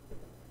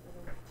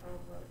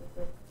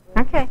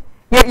 Okay.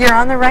 You're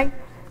on the right.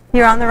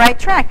 You're on the right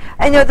track.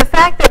 And the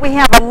fact that we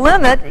have a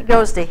limit, it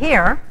goes to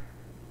here.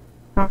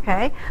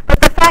 Okay.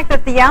 But the fact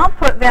that the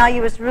output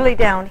value is really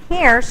down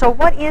here, so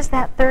what is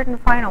that third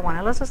and final one?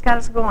 Alyssa's got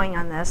us going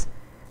on this.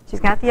 She's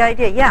got the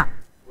idea. Yeah.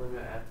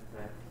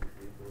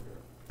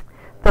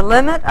 The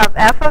limit of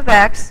f of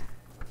x.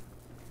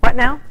 What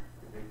now?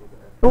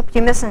 Oops,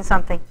 you're missing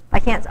something.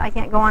 I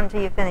can't go on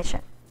until you finish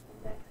it.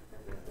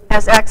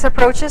 As x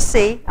approaches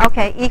c,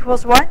 okay,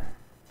 equals what?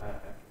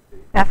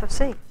 F of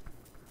c.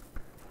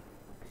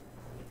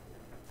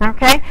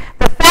 Okay?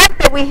 The fact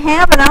that we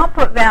have an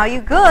output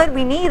value, good,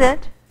 we need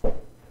it,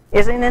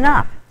 isn't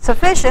enough.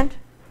 Sufficient,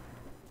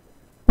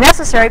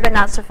 necessary but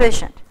not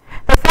sufficient.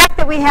 The fact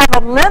that we have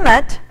a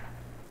limit,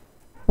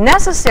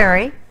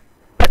 necessary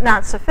but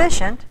not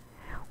sufficient,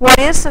 what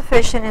is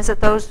sufficient is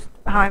that those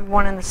have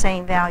one and the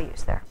same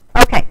values there.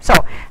 Okay, so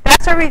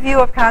that's a review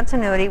of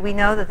continuity. We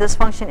know that this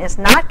function is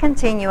not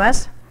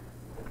continuous.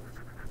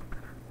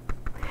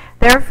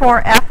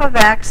 Therefore, f of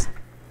x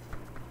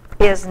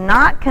is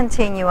not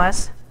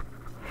continuous.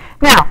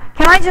 Now,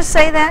 can I just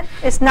say that?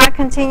 It's not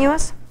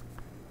continuous?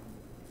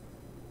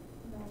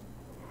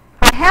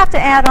 I have to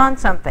add on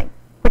something,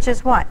 which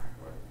is what?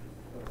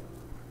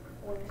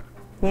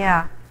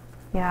 Yeah,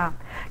 yeah.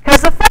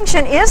 Because the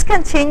function is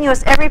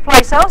continuous every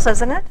place else,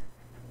 isn't it?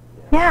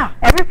 Yeah,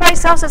 every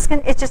place else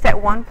it's just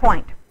at one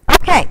point.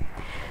 Okay.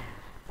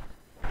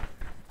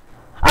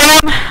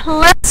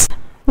 Let's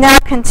now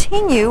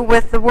continue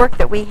with the work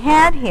that we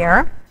had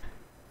here.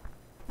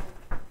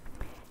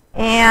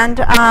 And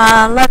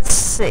let's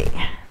see.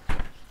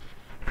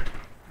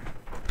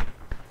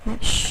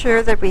 Make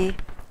sure that we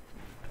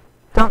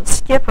don't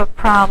skip a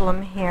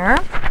problem here.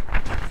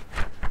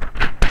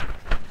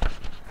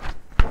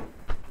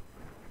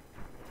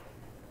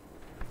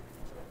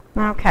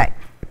 Okay.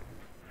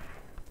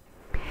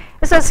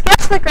 It says,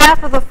 sketch the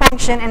graph of the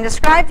function and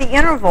describe the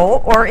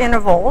interval or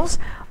intervals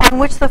on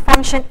which the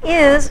function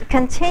is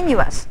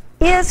continuous.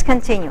 Is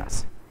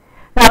continuous.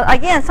 Now,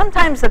 again,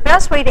 sometimes the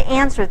best way to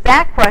answer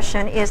that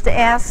question is to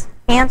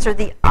answer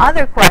the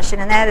other question,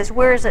 and that is,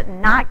 where is it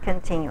not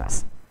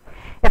continuous?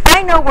 If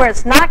I know where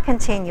it's not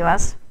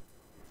continuous,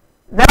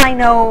 then I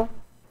know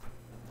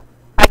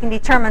I can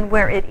determine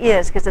where it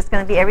is, because it's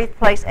going to be every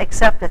place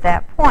except at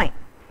that point.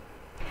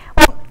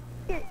 Well,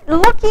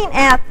 looking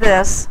at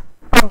this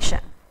function,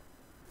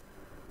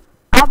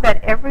 I'll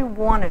bet every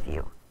one of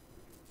you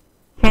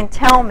can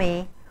tell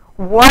me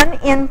one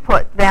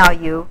input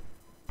value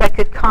that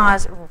could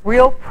cause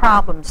real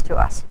problems to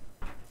us.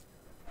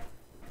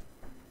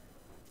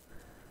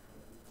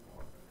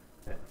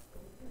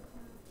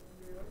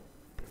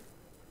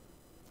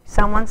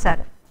 Someone said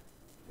it.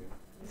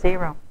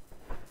 0.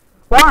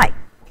 Why?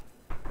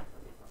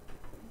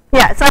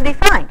 Yeah, it's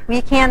undefined.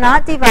 We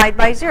cannot divide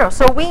by 0.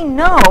 So we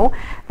know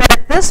that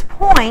at this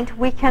point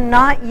we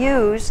cannot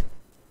use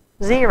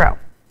 0.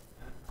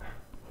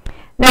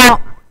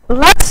 Now,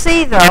 let's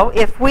see, though,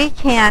 if we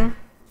can,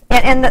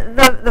 and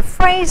the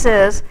phrase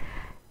is,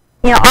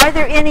 Are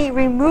there any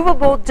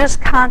removable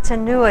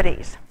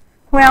discontinuities?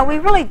 Well, we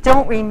really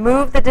don't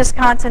remove the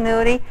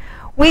discontinuity.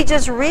 We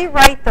just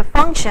rewrite the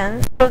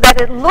function so that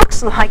it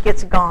looks like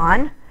it's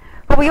gone,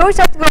 but we always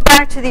have to go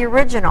back to the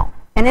original.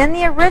 And in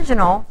the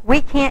original,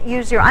 we can't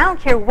use 0. I don't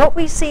care what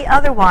we see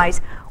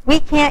otherwise. We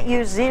can't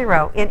use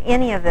 0 in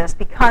any of this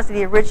because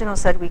the original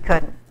said we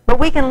couldn't. But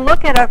we can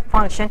look at a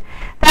function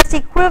that's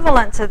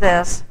equivalent to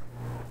this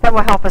that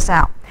will help us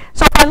out.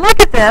 So if I look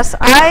at this,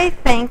 I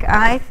think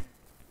I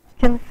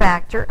can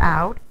factor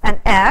out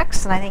an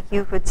x, and I think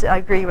you would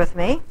agree with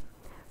me,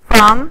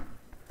 from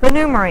the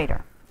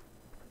numerator.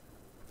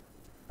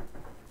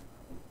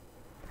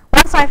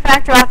 Once I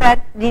factor out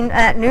that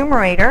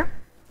numerator,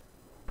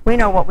 we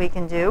know what we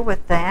can do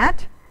with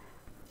that.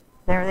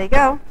 There they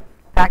go.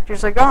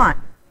 Factors are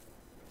gone.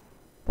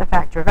 The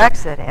factor of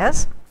x, that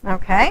is.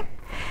 Okay?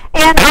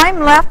 And I'm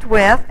left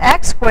with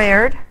x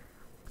squared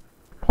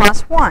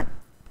plus 1.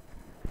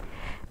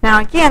 Now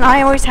again,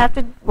 I always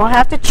will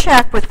have to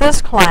check with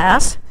this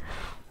class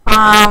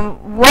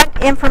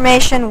what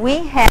information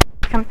we have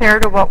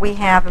compared to what we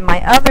have in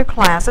my other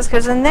classes,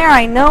 because in there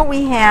I know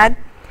we had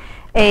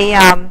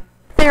a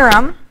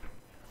theorem,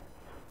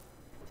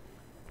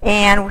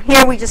 and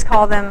here we just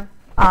call them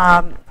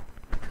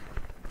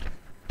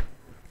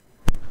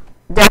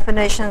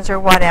definitions or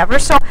whatever.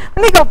 So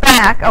let me go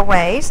back a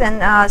ways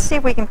and see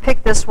if we can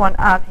pick this one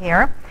up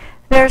here.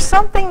 There's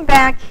something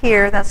back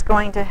here that's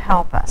going to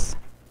help us.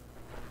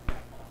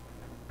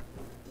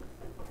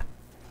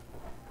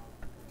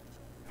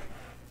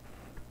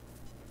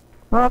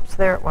 Whoops,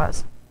 there it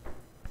was.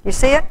 You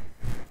see it?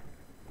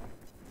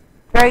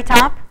 Very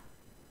top?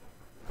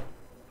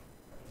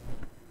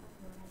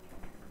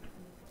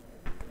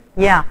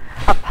 Yeah.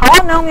 A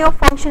polynomial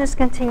function is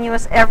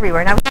continuous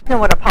everywhere. Now, we don't know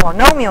what a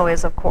polynomial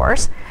is, of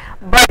course,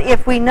 but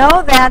if we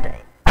know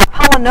that a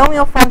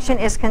polynomial function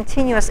is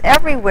continuous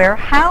everywhere,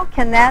 how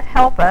can that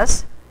help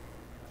us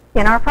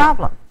in our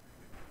problem?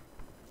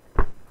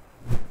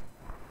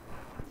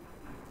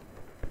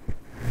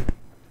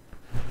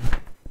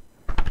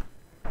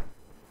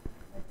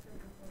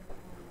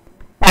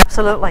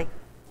 Absolutely.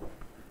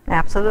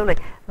 Absolutely.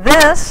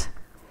 This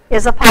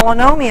is a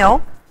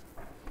polynomial.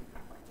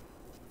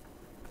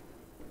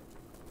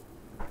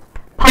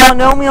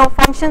 Polynomial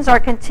functions are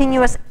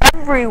continuous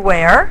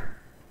everywhere.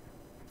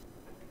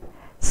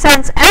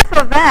 Since f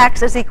of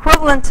x is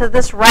equivalent to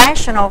this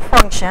rational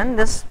function,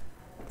 this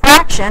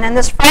fraction, and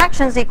this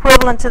fraction is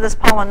equivalent to this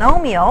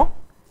polynomial,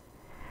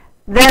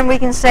 then we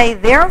can say,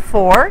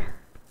 therefore,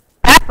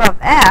 f of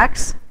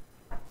x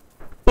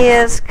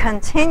is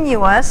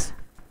continuous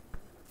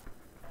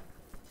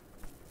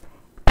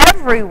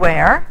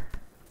everywhere.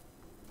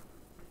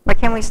 But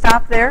can we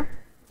stop there?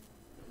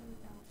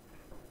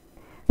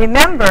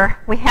 Remember,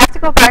 we have to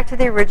go back to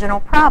the original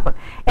problem.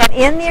 And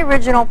in the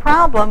original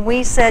problem,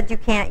 we said you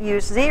can't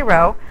use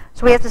 0.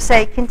 So we have to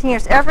say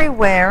continuous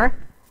everywhere,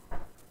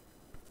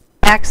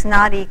 x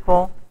not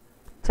equal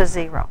to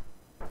 0.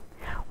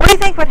 What do you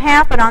think would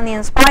happen on the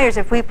inspires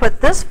if we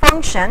put this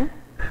function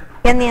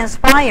in the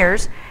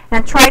inspires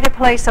and try to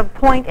place a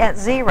point at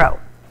 0?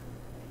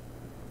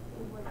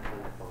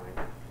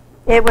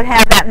 It would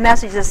have that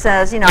message that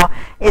says,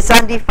 it's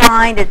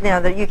undefined,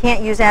 that you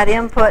can't use that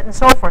input and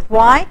so forth.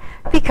 Why?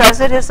 Because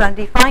it is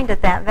undefined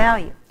at that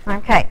value.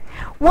 Okay.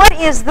 What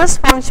is this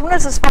function? What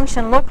does this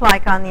function look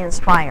like on the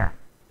inspire?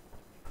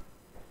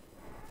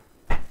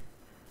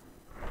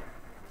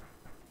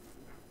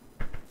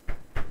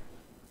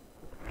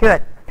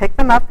 Good. Pick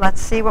them up.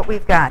 Let's see what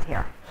we've got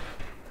here.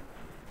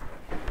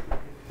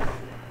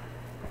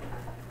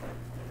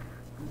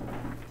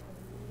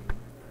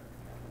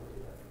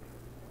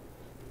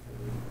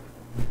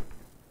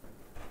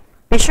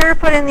 Be sure to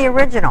put in the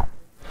original.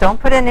 Don't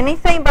put in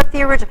anything but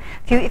the original.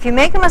 If you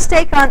make a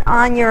mistake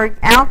on your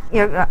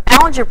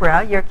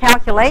algebra, your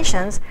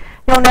calculations,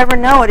 you'll never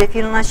know it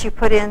unless you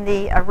put in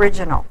the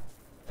original.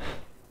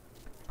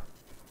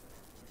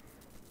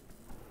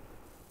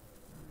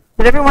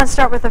 Did everyone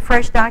start with a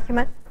fresh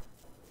document?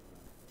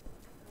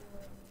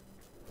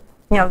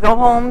 Go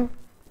home,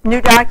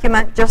 new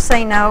document, just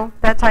say no,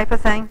 that type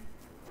of thing.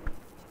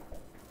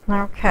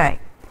 Okay.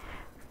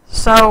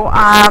 So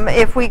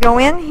if we go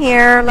in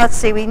here, let's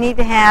see, we need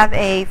to have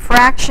a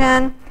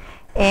fraction,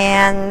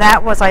 and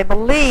that was, I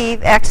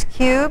believe, x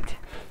cubed.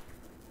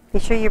 Be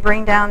sure you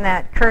bring down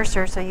that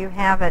cursor so you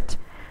have it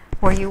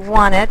where you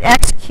want it.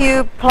 X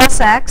cubed plus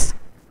x.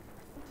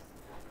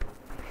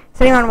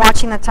 Is anyone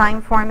watching the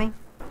time for me?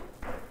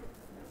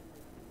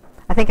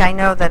 I think I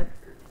know that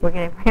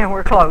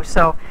we're close,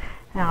 so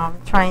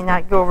trying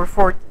not to go over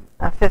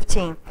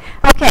 15.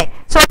 Okay,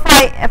 so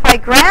if I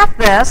graph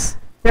this,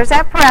 there's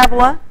that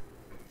parabola.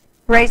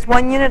 Raised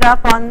 1 unit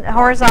up on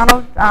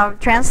horizontal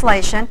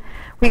translation.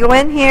 We go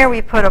in here,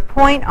 we put a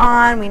point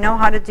on. We know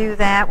how to do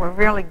that. We're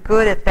really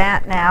good at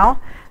that now.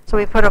 So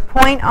we put a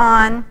point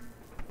on.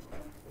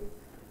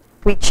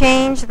 We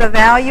change the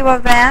value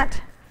of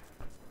that.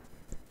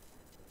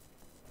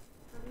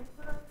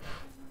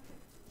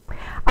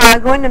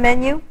 Go into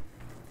menu.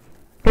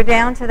 Go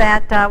down to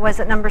that,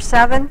 was it number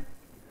 7?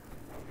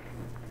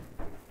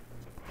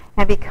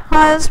 And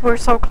because we're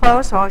so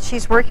close, well,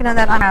 she's working on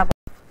that unravel.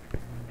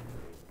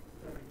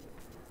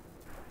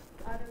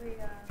 How do we do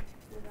that?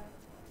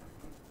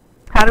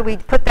 How do we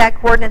put that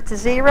coordinate to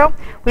 0?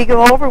 We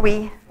go over,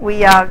 we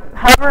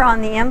hover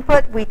on the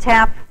input, we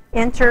tap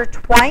enter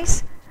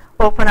twice,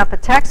 open up a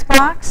text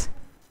box,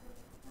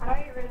 How do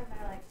I get rid of my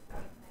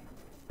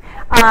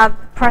like thing?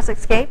 press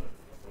escape.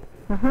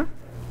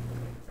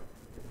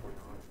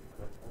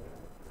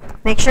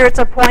 Make sure it's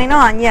a point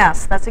on,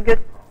 yes, that's a good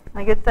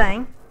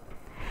thing.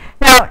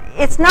 Now,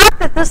 it's not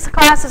that this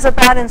class is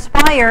about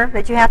Inspire,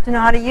 that you have to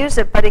know how to use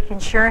it, but it can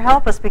sure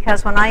help us,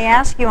 because when I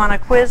ask you on a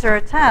quiz or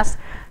a test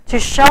to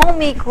show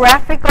me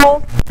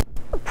graphical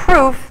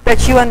proof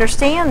that you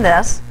understand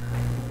this,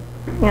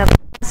 the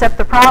concept,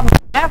 the problem,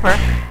 whatever,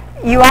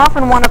 you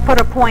often want to put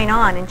a point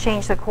on and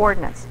change the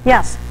coordinates.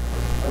 Yes?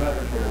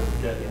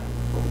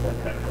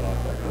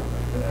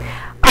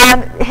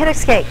 Hit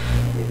escape.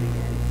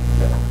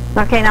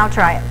 Okay, now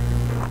try it.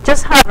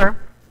 Just hover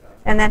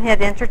and then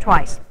hit enter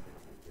twice.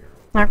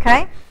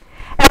 Okay?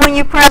 And when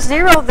you press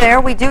 0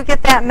 there, we do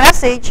get that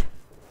message,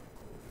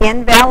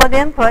 invalid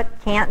input,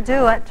 can't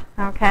do it.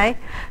 Okay?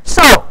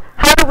 So,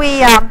 how do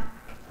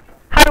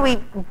we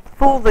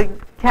fool the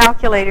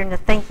calculator into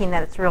thinking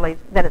that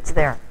it's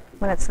there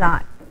when it's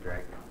not?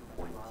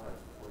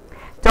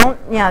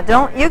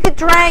 You could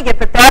drag it,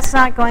 but that's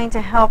not going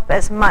to help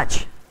as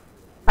much.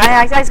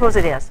 I suppose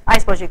it is. I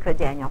suppose you could,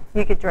 Daniel.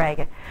 You could drag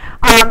it.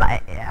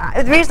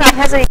 The reason I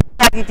hesitate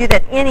to have you do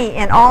that any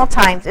and all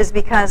times is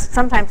because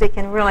sometimes it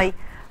can really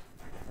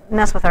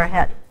mess with our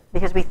head,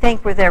 because we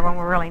think we're there when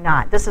we're really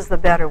not. This is the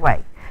better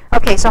way.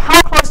 Okay, so how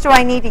close do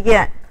I need to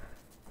get?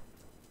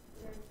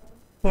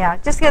 Yeah,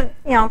 just get,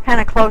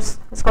 kind of close,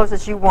 as close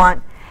as you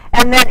want.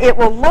 And then it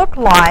will look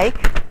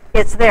like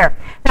it's there.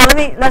 Now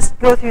let's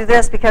go through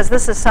this, because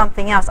this is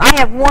something else. I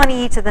have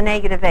 1e to the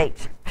negative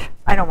 8.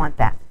 I don't want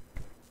that.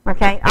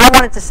 Okay, I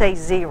want it to say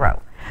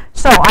 0.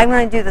 So I'm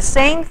going to do the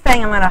same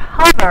thing. I'm going to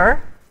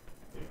hover,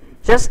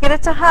 just get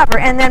it to hover,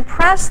 and then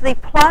press the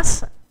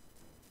plus,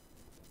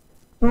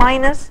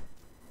 minus,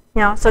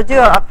 so do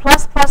a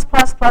plus, plus,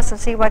 plus, plus, and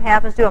see what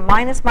happens. Do a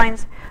minus,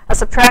 minus, a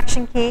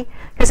subtraction key.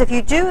 Because if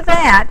you do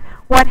that,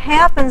 what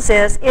happens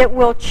is it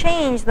will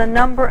change the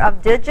number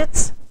of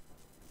digits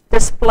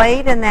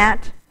displayed in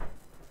that.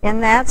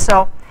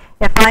 So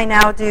if I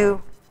now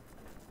do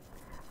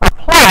a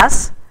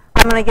plus,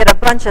 I'm going to get a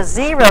bunch of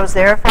zeros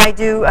there. If I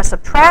do a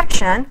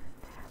subtraction,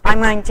 I'm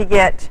going to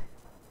get,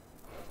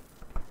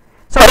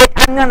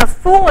 I'm going to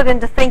fool it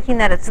into thinking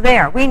that it's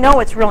there. We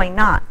know it's really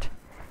not.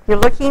 You're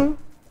looking,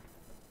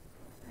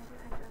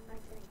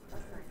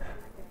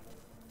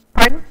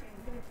 pardon?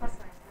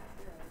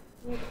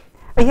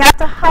 You have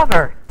to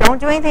hover.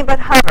 Don't do anything but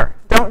hover.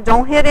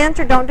 Don't hit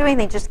enter, don't do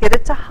anything. Just get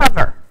it to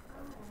hover.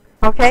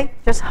 Okay?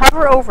 Just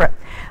hover over it.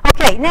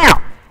 Okay,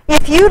 now,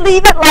 if you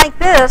leave it like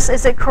this,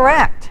 is it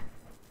correct?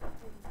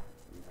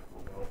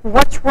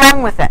 What's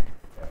wrong with it?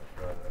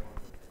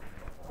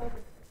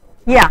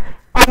 Yeah.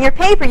 On your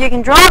paper, you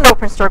can draw an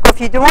open circle. If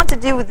you do want to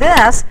do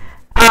this,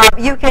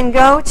 you can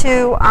go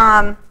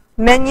to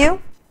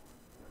Menu,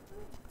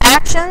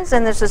 Actions,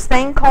 and there's this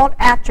thing called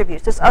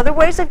Attributes. There's other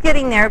ways of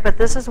getting there, but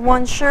this is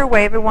one sure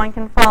way everyone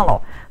can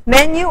follow.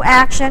 Menu,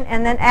 Action,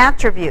 and then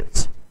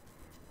Attributes.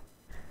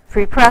 If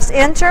we press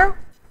Enter,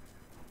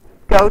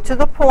 go to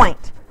the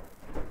point.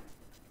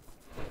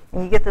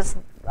 And you get this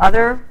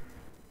other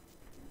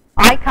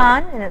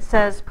icon, and it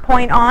says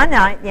point on.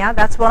 Now, yeah,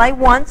 that's what I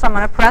want, so I'm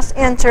going to press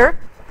Enter.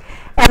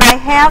 And I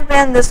have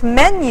then this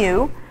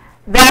menu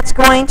that's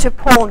going to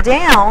pull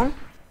down.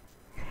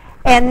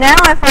 And now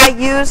if I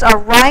use a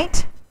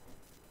right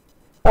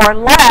or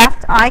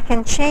left, I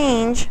can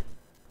change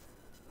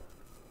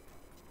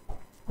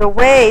the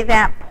way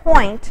that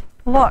point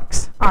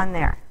looks on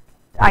there.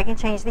 I can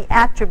change the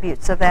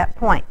attributes of that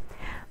point.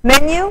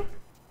 Menu,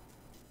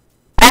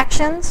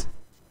 Actions,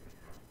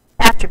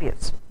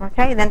 Attributes.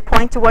 Okay, and then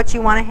point to what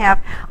you want to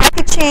have. I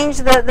could change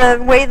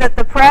the way that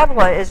the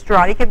parabola is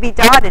drawn. It could be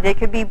dotted, it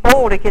could be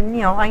bold, it can,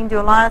 I can do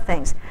a lot of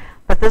things.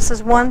 But this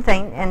is one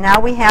thing, and now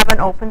we have an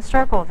open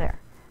circle there.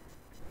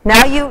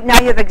 Now you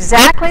have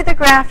exactly the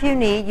graph you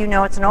need. You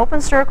know it's an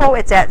open circle.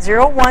 It's at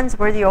 0, 1 is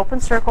where the open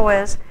circle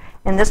is,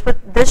 and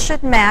this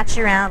should match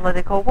your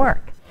analytical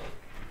work.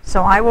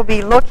 So I will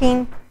be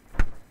looking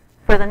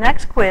for the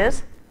next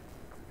quiz.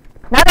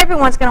 Not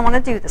everyone's going to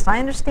want to do this. I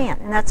understand,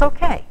 and that's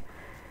okay.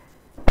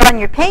 But on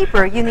your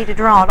paper, you need to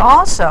draw it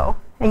also,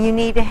 and you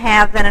need to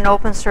have then an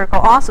open circle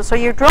also. So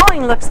your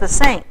drawing looks the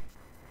same.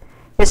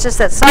 It's just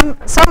that some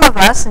of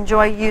us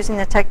enjoy using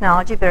the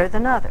technology better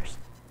than others.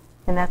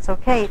 And that's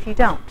okay if you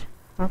don't.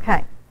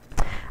 Okay.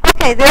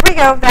 Okay, there we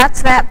go.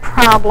 That's that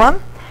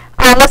problem.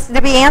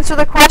 Did we answer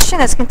the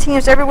question? It's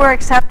continuous everywhere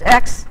except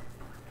x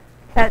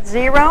at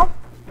 0.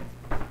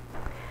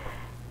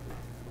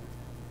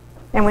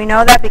 And we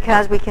know that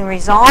because we can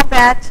resolve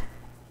that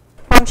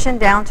function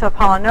down to a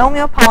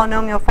polynomial.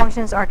 Polynomial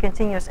functions are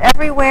continuous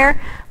everywhere,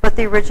 but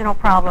the original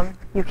problem,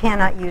 you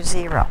cannot use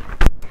 0.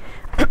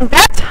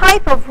 That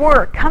type of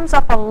work comes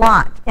up a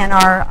lot in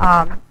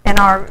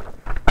our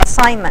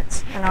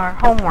assignments and our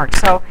homework.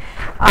 So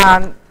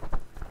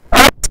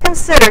let's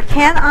consider,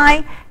 can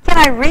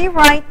I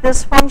rewrite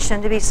this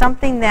function to be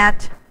something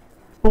that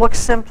looks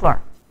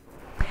simpler?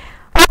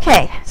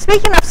 Okay,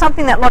 speaking of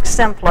something that looks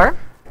simpler,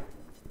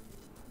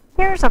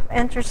 here's an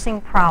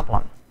interesting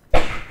problem.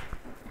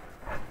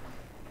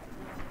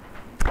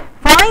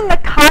 Find the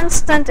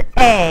constant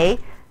a.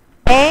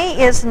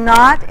 A is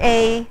not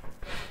a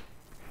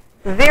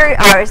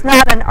it's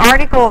not an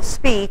article of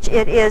speech.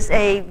 It is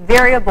a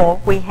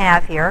variable we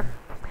have here.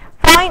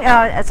 Find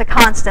it's a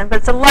constant, but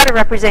it's a letter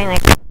representing a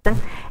constant.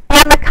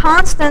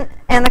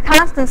 And the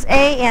constants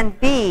a and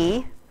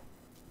b.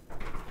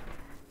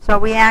 So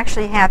we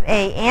actually have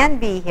a and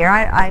b here.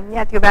 I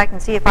have to go back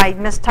and see if I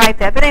mistyped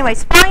that. But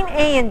anyways, find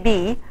a and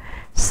b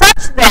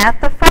such that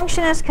the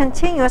function is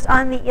continuous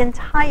on the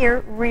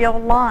entire real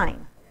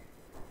line.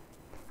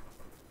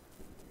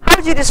 How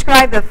would you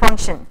describe the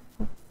function?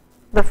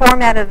 The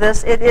format of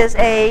this, it is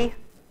a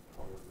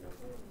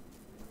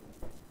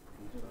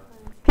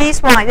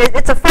piecewise.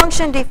 It's a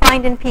function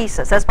defined in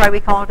pieces. That's why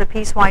we call it a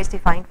piecewise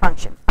defined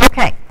function.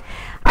 Okay.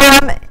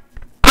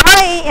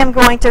 I am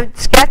going to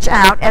sketch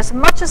out as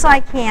much as I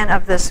can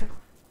of this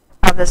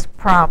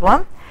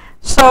problem.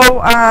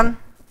 So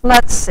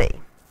let's see.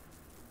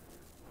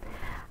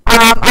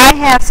 I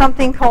have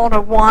something called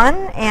a 1,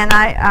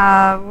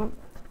 and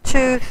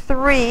 2,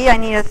 3. I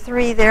need a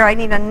 3 there. I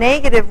need a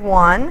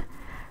 -1.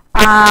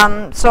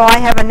 So I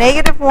have a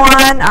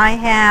 -1. I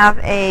have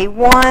a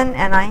 1,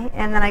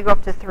 and then I go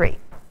up to 3.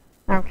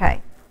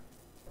 Okay.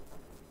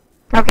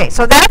 Okay.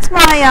 So that's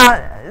my.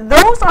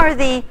 Those are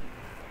the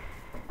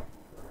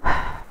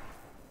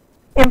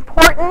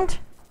important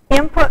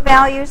input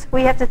values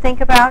we have to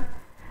think about.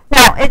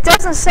 Now, it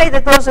doesn't say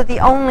that those are the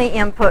only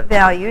input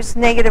values,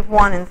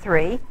 -1 and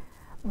 3,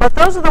 but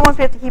those are the ones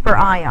we have to keep our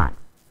eye on.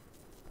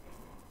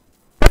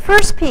 The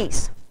first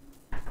piece,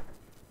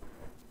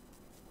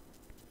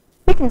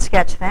 you can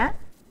sketch that.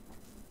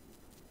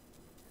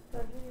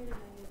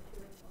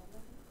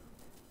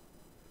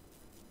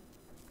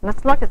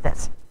 Let's look at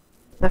this.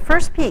 The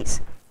first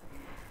piece.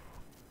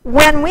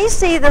 When we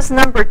see this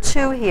number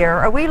 2 here,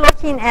 are we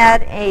looking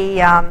at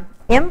a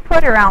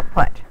input or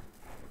output?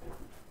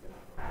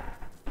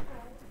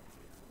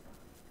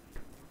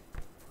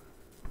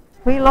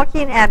 Are we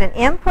looking at an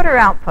input or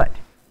output?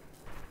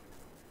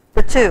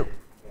 The 2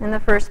 in the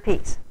first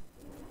piece.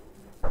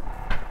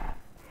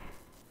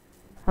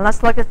 And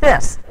let's look at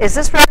this. Is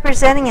this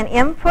representing an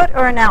input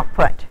or an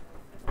output?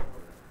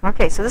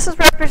 Okay, so this is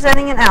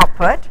representing an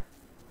output.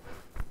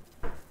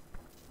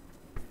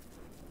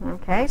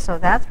 Okay, so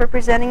that's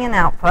representing an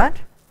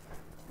output.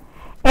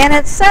 And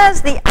it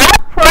says the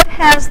output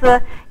has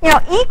the,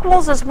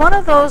 equals is one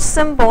of those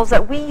symbols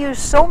that we use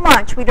so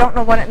much we don't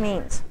know what it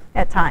means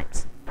at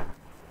times.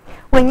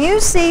 When you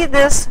see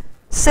this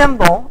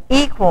symbol,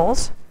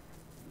 equals,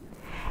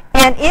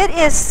 and it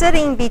is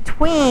sitting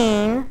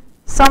between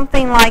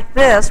something like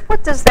this,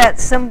 what does that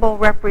symbol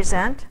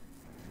represent?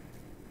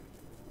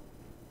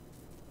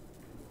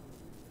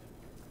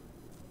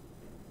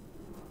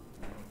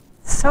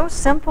 So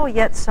simple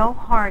yet so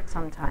hard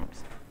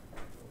sometimes.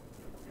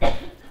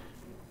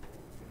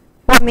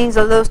 What means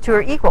that those two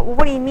are equal? Well,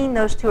 what do you mean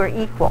those two are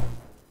equal?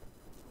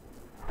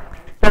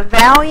 The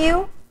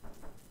value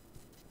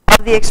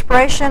of the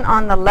expression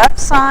on the left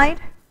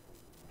side,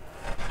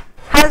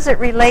 how does it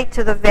relate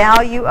to the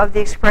value of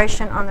the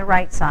expression on the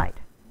right side?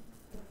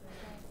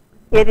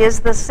 It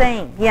is the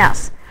same,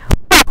 yes.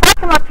 Well, if I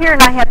come up here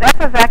and I have f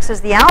of x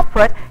as the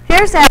output,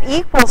 here's that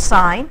equal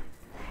sign.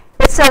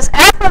 It says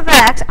f of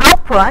x,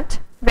 output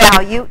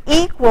value,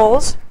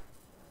 equals,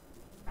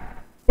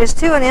 is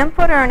 2 an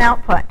input or an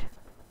output?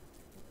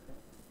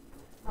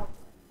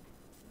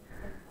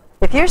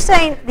 If you're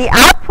saying the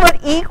output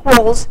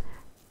equals,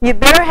 you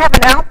better have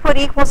an output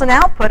equals an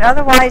output,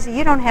 otherwise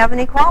you don't have an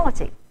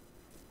equality.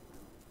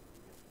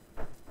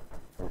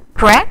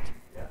 Correct?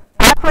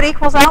 Output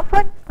equals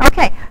output?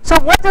 Okay, so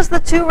what does the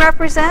 2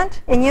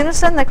 represent in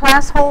unison? The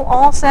class whole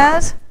all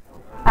says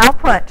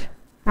output.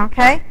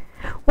 Okay?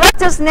 What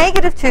does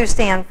 -2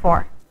 stand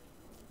for?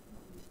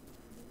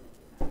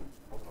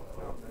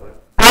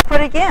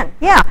 Output again.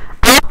 Yeah,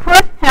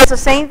 output has the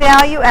same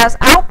value as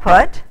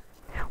output.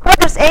 What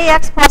does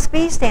AX plus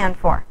B stand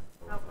for?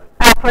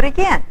 Output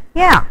again.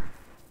 Yeah.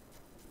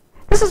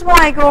 This is why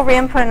I go over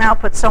input and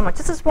output so much.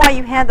 This is why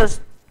you had those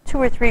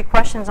 2 or 3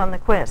 questions on the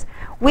quiz.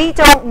 We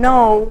don't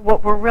know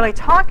what we're really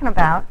talking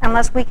about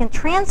unless we can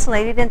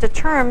translate it into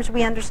terms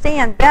we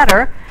understand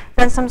better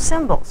than some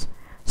symbols.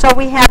 So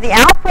we have the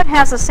output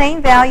has the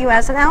same value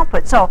as an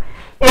output. So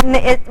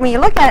when you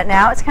look at it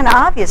now, it's kind of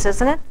obvious,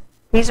 isn't it?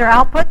 These are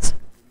outputs.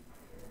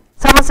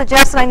 Someone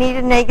suggested I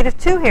needed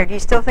 -2 here. Do you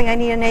still think I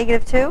need a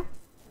 -2?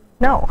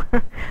 No,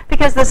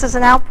 because this is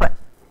an output.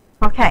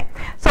 Okay,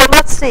 so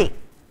let's see.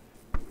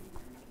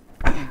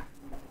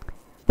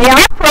 The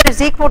output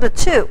is equal to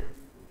 2.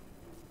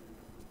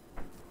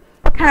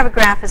 What kind of a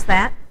graph is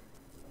that?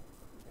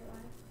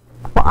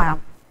 Well,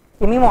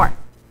 give me more.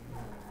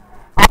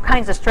 All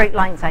kinds of straight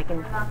lines I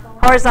can?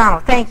 Horizontal,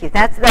 thank you.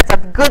 That's a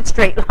good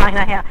straight line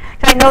I have.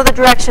 'Cause I know the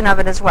direction of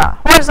it as well.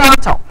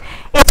 Horizontal.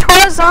 It's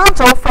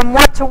horizontal from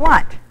what to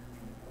what?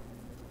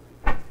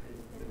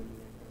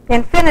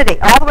 Infinity,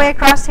 all the way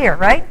across here,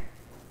 right?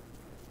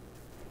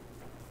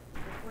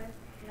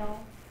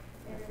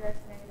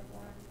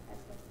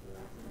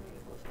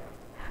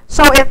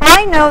 So if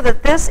I know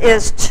that this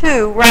is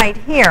 2 right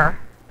here,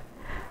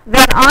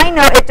 then I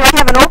know, do I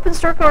have an open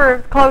circle or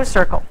a closed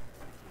circle?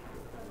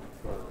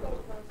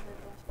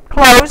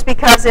 Closed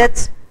because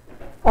it's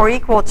or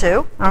equal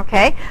to,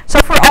 okay? So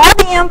for all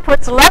the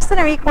inputs less than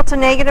or equal to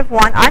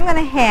 -1, I'm going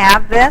to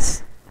have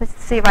this.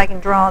 Let's see if I can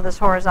draw this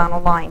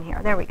horizontal line here.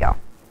 There we go.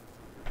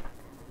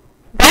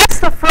 That's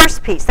the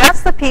first piece.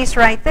 That's the piece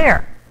right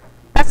there.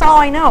 That's all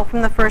I know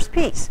from the first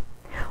piece.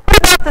 What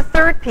about the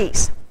third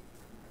piece?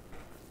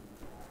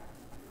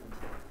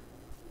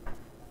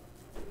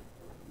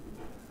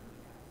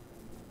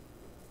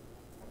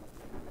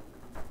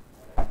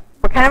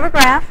 What kind of a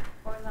graph?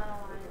 Horizontal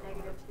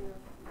line, -2.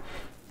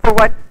 For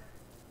what?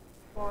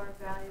 For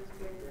values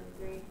greater than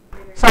 3.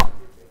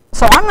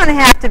 So I'm going to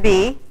have to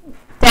be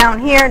down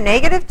here,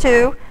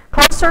 -2,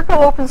 closed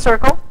circle, open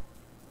circle,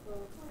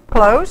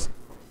 close.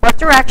 What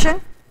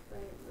direction?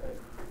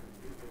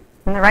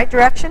 In the right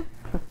direction?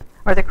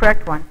 Or the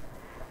correct one?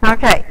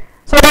 Okay,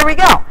 so there we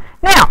go.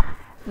 Now,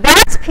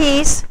 that's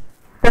piece,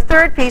 the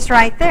third piece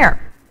right there.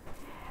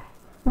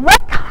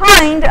 What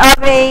kind of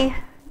a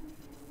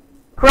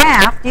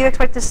graph do you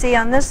expect to see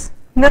on this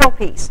middle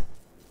piece?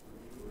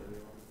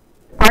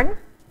 Pardon?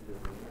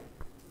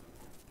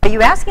 Are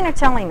you asking or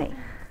telling me?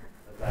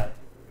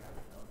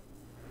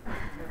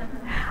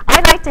 I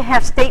like to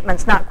have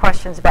statements, not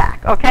questions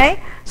back, okay?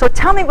 So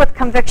tell me with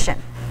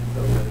conviction.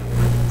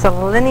 It's a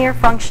linear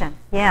function.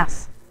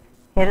 Yes,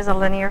 it is a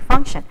linear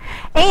function.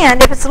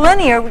 And if it's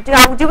linear,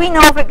 do we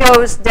know if it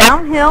goes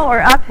downhill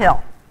or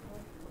uphill?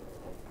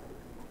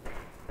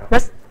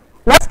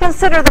 Let's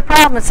consider the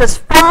problem. It says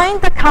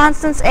find the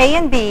constants a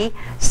and b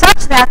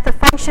such that the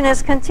function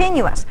is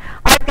continuous.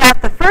 I've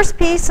got the first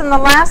piece and the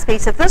last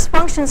piece. If this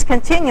function is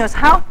continuous,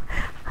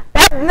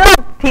 that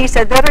middle piece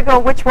had better go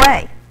which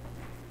way?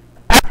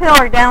 Uphill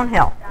or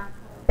downhill?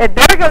 It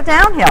better go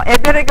downhill.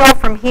 It better go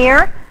from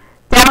here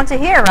down to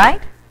here,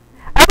 right?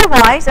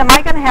 Otherwise, am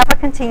I going to have a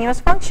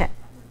continuous function?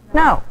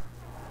 No.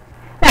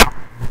 Now,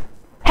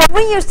 have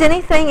we used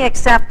anything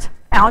except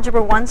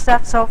Algebra 1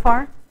 stuff so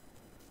far?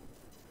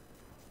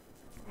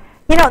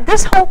 You know,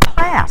 this whole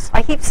class,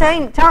 I keep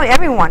telling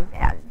everyone,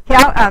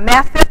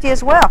 Math 50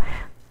 as well,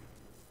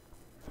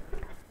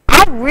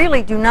 I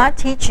really do not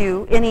teach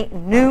you any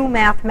new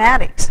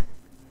mathematics.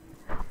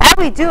 All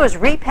we do is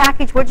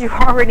repackage what you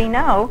already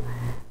know,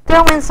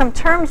 throw in some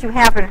terms you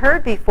haven't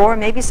heard before,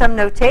 maybe some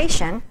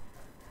notation,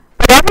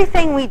 but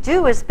everything we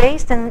do is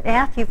based in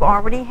math you've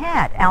already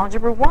had,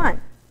 Algebra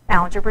 1,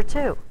 Algebra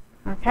 2,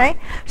 okay?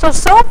 So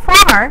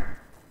far,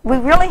 we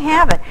really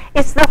haven't.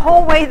 It's the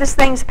whole way this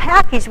thing's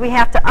packaged. We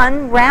have to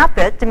unwrap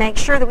it to make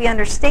sure that we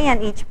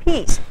understand each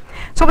piece.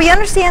 So we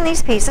understand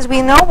these pieces.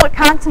 We know what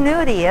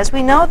continuity is.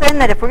 We know then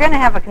that if we're going to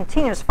have a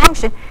continuous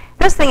function,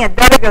 this thing had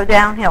better go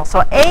downhill.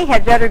 So A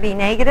had better be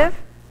negative.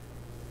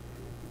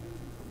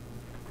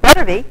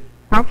 Better be.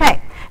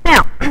 Okay.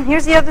 Now,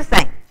 here's the other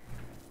thing.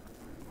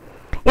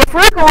 If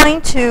we're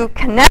going to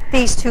connect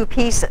these two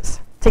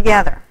pieces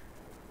together,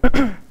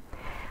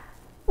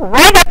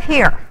 right up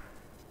here,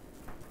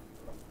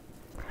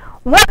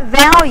 what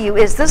value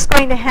is this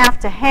going to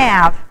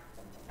have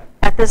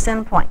at this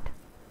endpoint?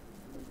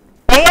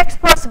 Ax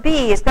plus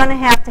b is going to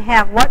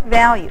have what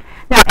value?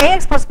 Now,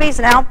 ax plus b is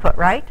an output,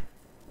 right?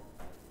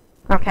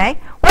 Okay.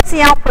 What's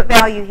the output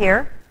value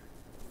here?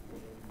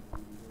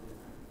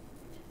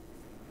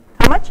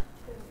 How much?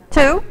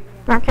 2.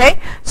 Okay.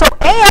 So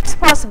ax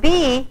plus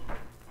b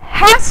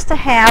has to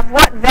have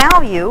what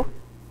value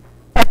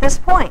at this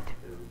point?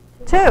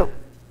 2.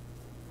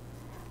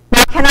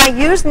 Now, can I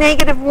use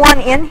 -1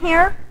 in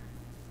here?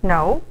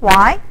 No.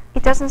 Why?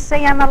 It doesn't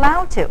say I'm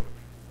allowed to.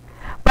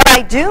 But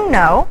I do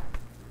know,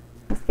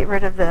 let's get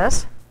rid of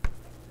this,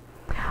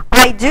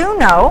 I do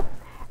know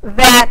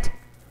that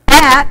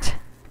at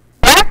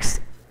x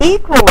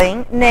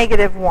equaling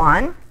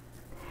 -1,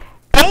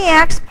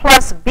 ax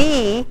plus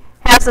b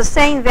has the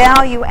same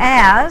value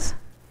as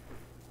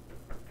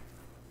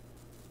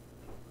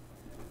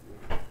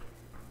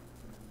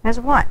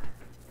what?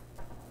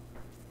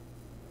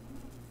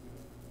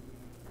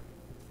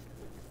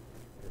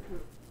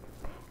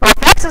 Well,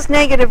 if x is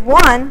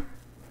 -1,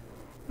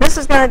 this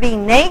is going to be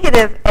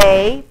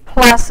 -a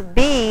plus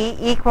b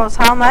equals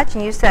how much?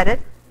 And you said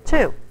it,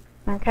 2.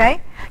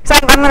 Okay? So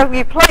I'm going to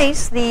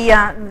replace the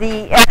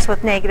x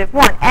with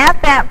 -1.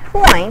 At that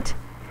point,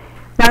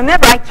 now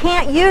remember, I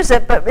can't use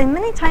it, but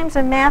many times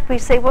in math we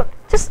say, well,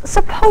 just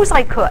suppose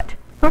I could.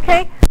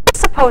 Okay?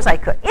 Just suppose I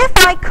could. If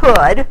I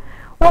could,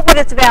 what would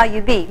its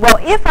value be? Well,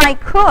 if I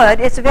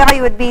could, its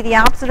value would be the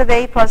opposite of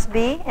a plus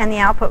b, and the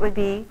output would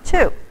be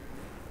 2.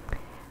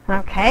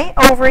 Okay,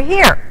 over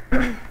here,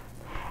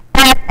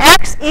 at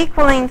x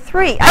equaling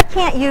 3, I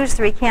can't use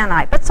 3, can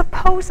I? But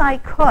suppose I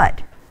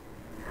could.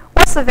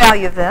 what's the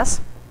value of this?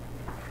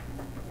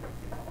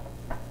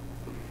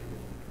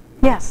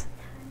 Yes.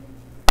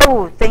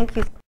 Oh, thank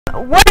you.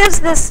 What is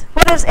this?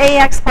 What is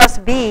ax plus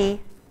b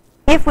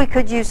if we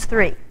could use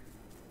 3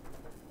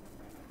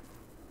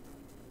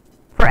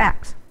 for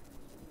x?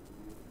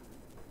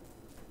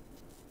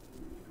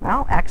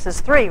 Well, x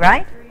is 3,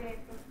 right?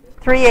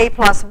 3a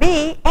plus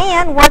b.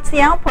 And what's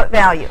the output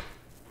value?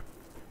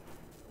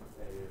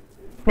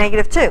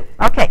 -2.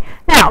 Okay.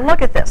 Now,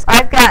 look at this.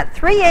 I've got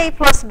 3a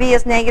plus b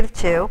is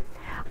 -2.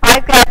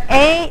 I've got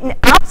a,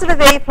 opposite of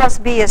a plus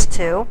b is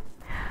 2.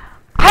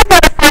 I've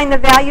got to find the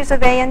values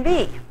of a and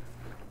b.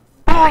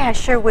 Boy, I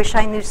sure wish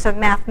I knew some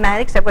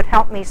mathematics that would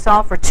help me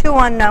solve for 2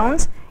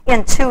 unknowns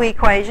in 2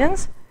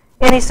 equations.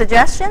 Any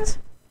suggestions?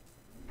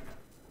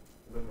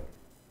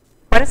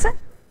 What is it?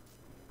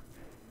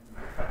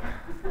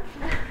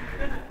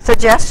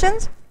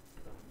 Suggestions?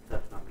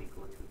 That's not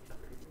equal to each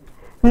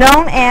other.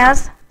 Known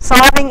as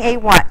solving a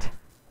what?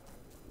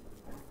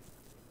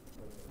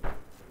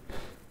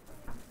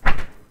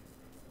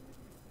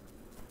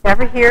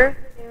 Ever hear?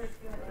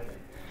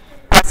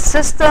 A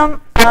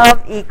system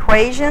of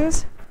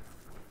equations.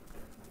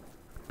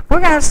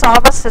 We're going to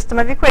solve a system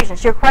of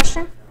equations. Your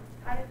question?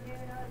 How did you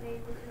know they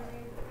were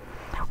doing?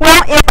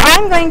 Well, if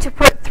I'm going to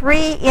put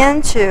 3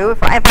 into,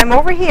 if I'm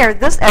over here,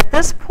 at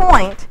this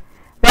point,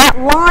 that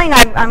line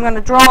I'm going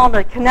to draw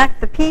to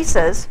connect the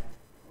pieces,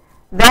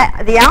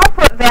 that the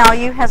output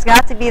value has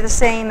got to be the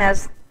same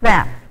as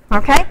that.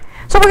 Okay?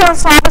 So we're going to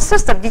solve a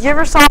system. Did you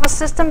ever solve a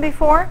system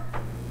before?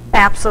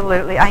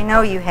 Absolutely. I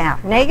know you have.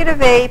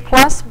 -a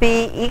plus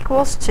b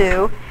equals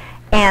 2,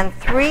 and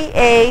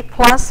 3a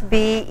plus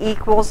b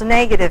equals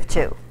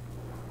 -2.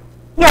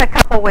 You got a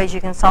couple ways you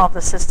can solve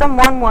the system.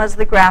 One was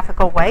the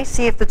graphical way.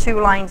 See if the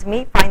 2 lines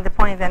meet, find the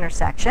point of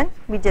intersection.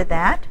 We did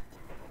that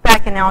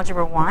back in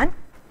Algebra 1.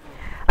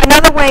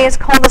 Another way is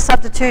called the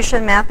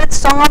substitution method.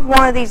 Solve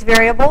one of these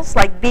variables,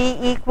 like b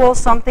equals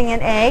something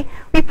in a.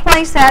 We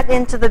place that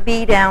into the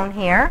b down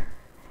here.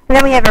 And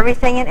then we have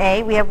everything in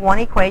a. We have one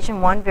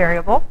equation, one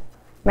variable.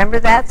 Remember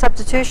that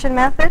substitution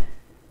method?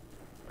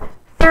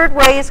 Third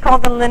way is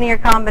called the linear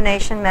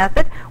combination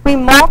method. We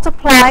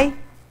multiply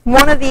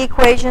one of the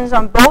equations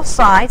on both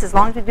sides. As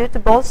long as we do it to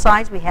both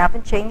sides, we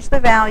haven't changed the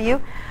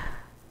value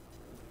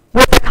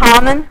with a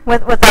common,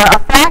 with a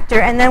factor,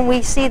 and then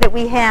we see that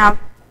we have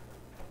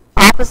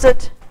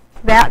opposite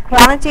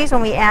quantities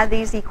when we add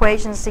these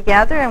equations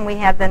together, and we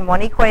have then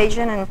one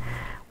equation, and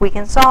we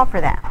can solve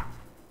for that.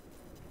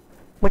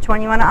 Which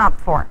one you want to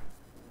opt for?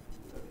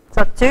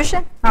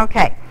 Substitution?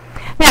 Okay.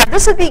 Now,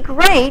 this would be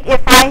great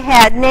if I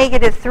had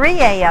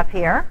 -3a up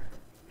here.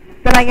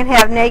 Then I can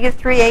have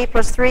 -3a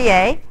plus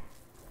 3a,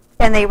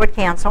 and they would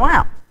cancel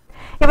out.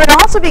 It would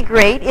also be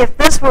great if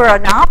this were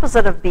an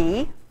opposite of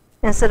b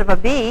instead of a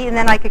b, and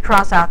then I could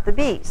cross out the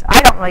b's.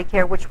 I don't really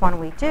care which one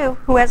we do.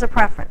 Who has a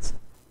preference?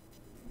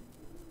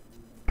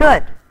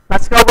 Good.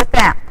 Let's go with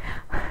that.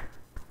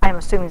 I'm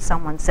assuming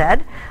someone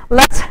said.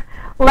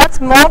 Let's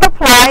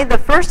multiply the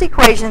first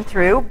equation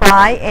through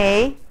by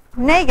a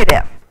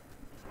negative.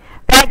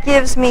 That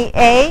gives me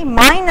a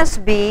minus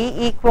b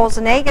equals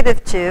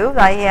 -2.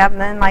 I have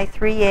then my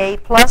 3a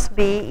plus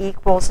b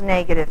equals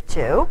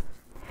 -2.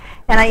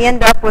 And I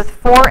end up with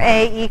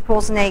 4a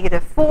equals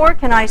 -4.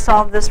 Can I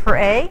solve this for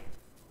a?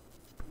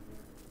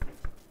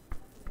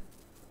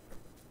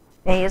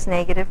 A is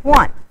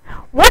 -1.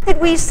 What did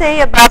we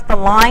say about the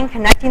line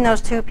connecting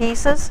those two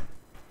pieces?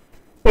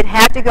 It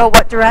had to go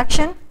what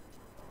direction?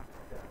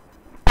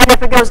 And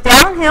if it goes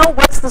downhill,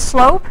 what's the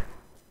slope?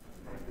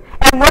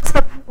 And what's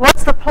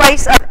the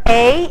place of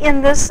a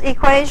in this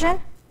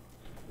equation?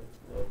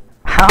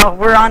 Oh,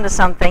 we're on to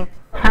something.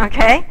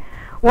 Okay?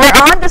 We're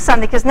on to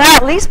something because now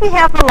at least we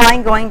have the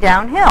line going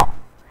downhill.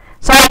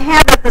 So I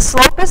have that the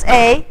slope is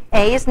a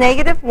is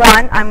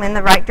 -1, I'm in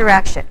the right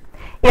direction.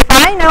 If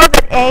I know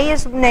that a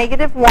is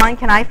 -1,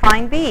 can I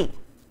find b?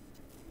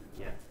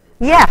 Yes.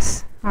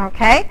 Yes.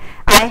 Okay.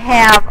 I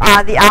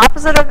have the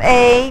opposite of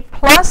a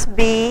plus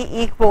b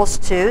equals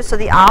 2. So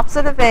the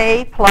opposite of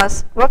a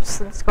plus, whoops,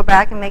 let's go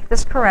back and make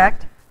this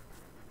correct.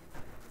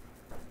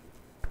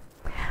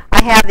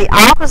 I have the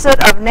opposite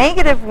of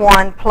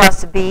 -1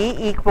 plus b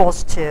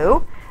equals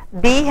 2.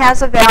 B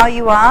has a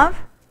value of,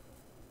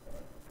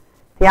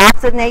 the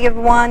opposite of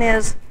 -1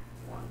 is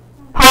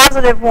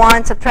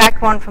 +1,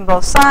 subtract 1 from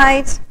both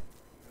sides.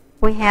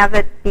 We have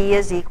that b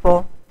is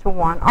equal to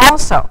 1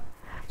 also.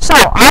 So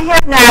I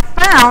have now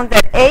found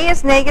that a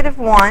is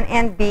 -1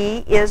 and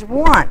b is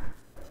 1.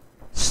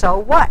 So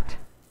what?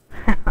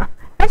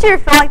 Don't you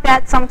ever feel like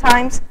that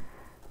sometimes?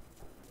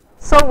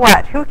 So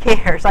what? Who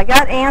cares? I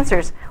got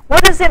answers.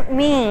 What does it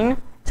mean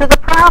to the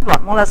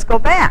problem? Well, let's go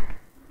back.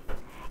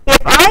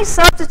 If I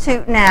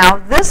substitute now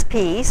this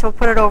piece, we'll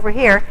put it over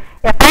here.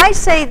 If I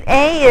say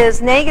a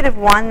is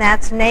 -1,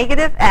 that's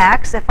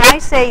 -x. If I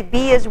say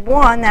b is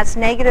 1, that's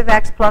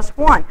 -x plus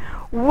 1.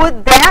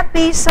 Would that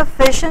be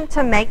sufficient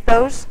to make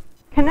those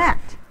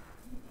connect?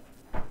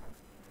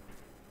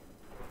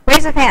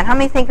 Raise a hand. How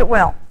many think it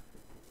will?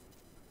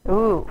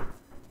 Ooh,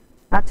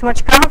 not too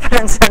much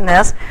confidence in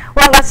this.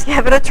 Well, let's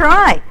give it a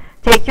try.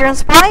 Take your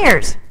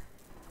inspires.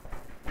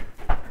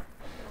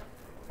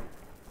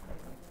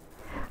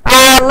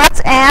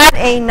 Let's add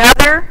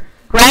another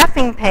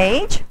graphing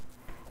page.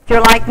 If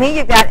you're like me,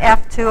 you've got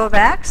F2 of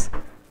x.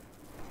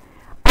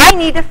 I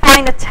need to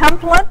find a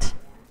template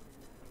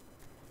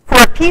for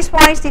a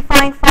piecewise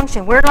defined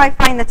function. Where do I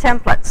find the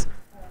templates?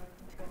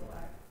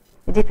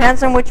 It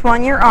depends on which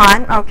one you're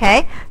on,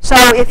 okay? So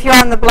if you're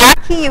on the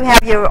black key, you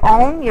have your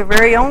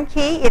very own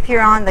key. If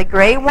you're on the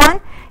gray one,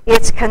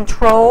 it's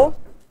Control.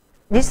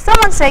 Did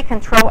someone say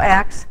Control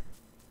X?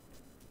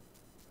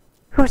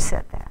 Who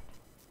said that?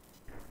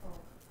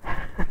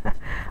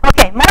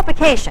 Okay,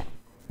 multiplication.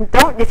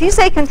 If you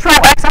say Control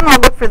X, I'm going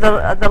to look for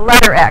the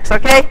letter X,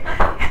 okay?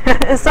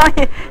 So,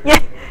 yeah,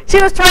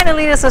 she was trying to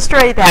lead us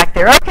astray back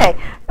there. Okay,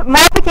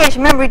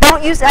 multiplication. Remember, we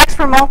don't use X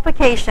for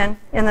multiplication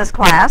in this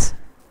class.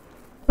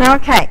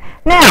 Okay,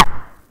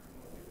 now,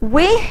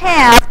 we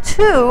have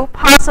two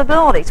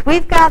possibilities.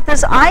 We've got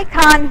this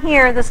icon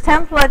here, this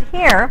template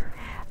here,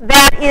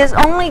 that is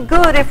only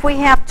good if we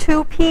have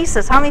two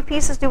pieces. How many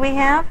pieces do we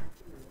have?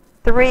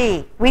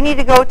 3. We need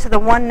to go to the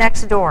one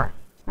next door,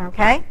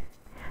 okay?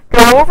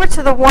 Go over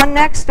to the one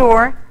next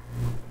door.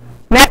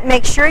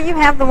 Make sure you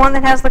have the one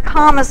that has the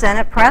commas in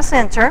it. Press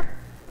Enter.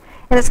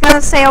 And it's going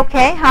to say,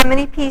 okay, how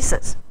many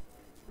pieces?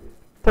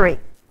 3.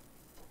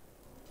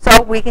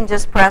 So we can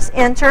just press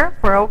Enter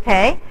for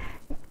OK.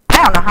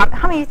 I don't know,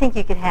 how many do you think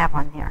you could have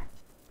on here?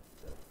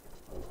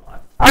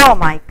 Oh,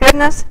 my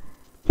goodness.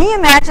 Can you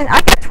imagine?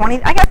 I got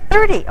 20. I got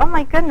 30. Oh,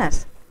 my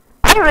goodness.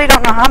 I really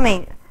don't know how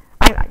many.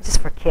 Just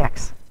for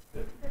kicks.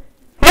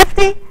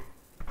 50?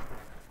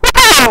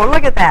 Wow,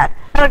 look at that.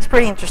 That looks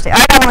pretty interesting.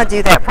 I don't want to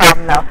do that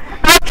problem, though.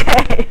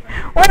 Okay,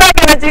 we're not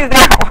going to do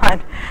that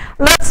one.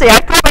 Let's see.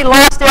 I probably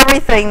lost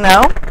everything,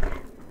 though.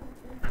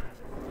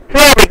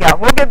 There we go.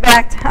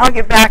 I'll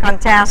get back on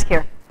task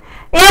here.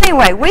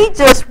 Anyway, we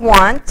just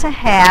want to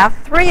have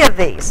 3 of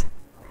these.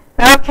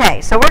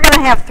 Okay, so we're going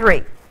to have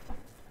 3.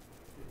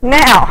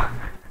 Now,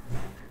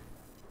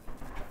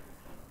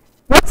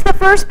 what's the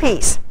first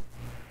piece?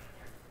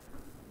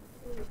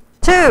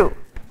 2.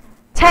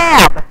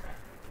 Tab.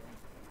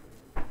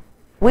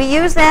 We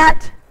use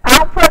that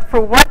output for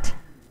what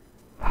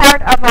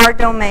part of our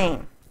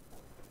domain?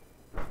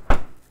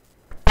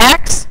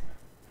 X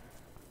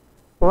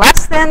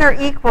less than or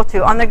equal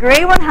to. On the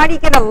gray one, how do you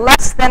get a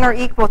less than or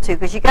equal to?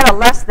 Because you got a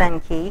less than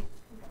key.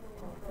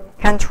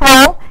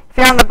 Control. If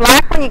you're on the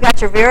black one, you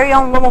got your very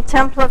own little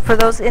template for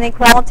those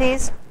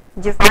inequalities.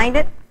 Did you find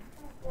it?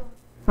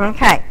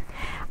 Okay.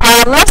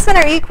 Less than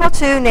or equal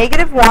to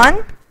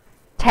 -1.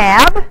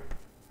 Tab.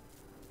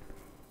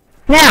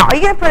 Now, are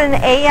you going to put in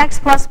AX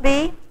plus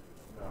B?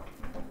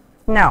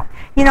 No.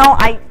 You know,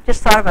 I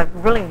just thought of a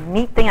really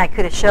neat thing I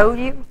could have showed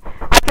you.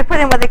 I could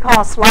put in what they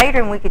call a slider,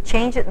 and we could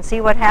change it and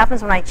see what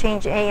happens when I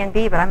change A and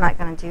B, but I'm not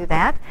going to do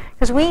that.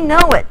 Because we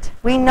know it.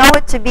 We know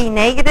it to be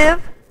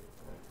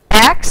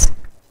 -X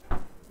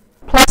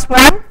plus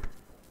 1,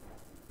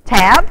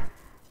 tab.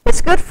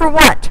 It's good for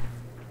what?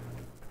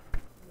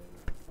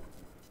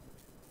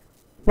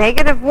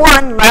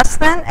 -1 less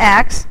than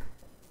X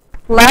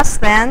less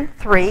than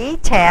 3,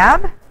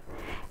 tab.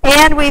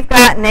 And we've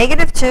got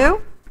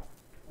 -2,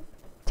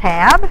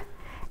 tab.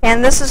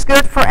 And this is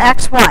good for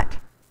X what?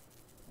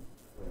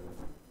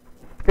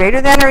 Greater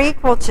than or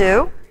equal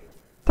to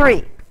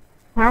 3.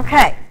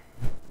 Okay.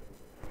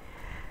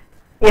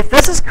 If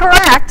this is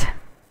correct,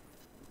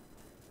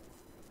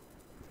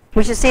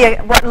 we should see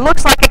what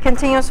looks like a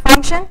continuous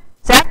function.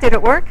 Zach, did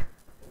it work?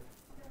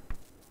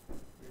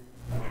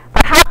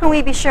 But how can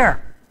we be sure?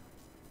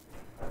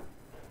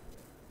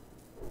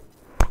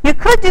 You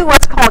could do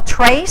what's called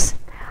trace.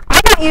 I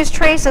don't use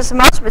trace as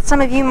much, but some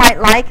of you might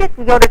like it.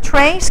 We go to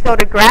trace, go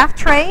to graph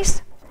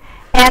trace,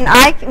 and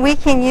we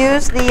can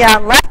use the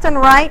left and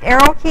right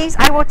arrow keys.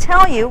 I will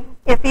tell you,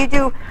 if you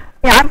do,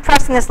 I'm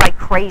pressing this like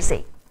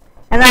crazy.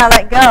 And then I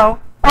let go.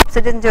 Oops,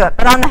 it didn't do it.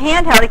 But on the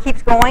handheld, it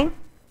keeps going.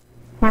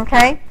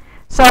 Okay?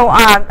 So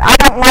I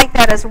don't like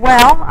that as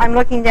well. I'm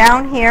looking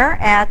down here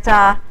at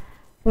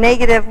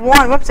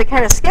 -1. Whoops, I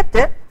kind of skipped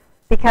it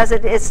because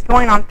it's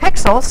going on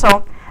pixels.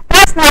 So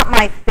that's not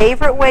my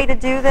favorite way to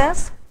do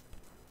this.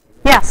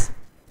 Yes?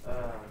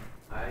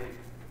 I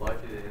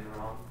plugged it in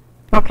wrong.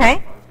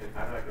 Okay.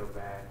 How do I go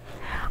back?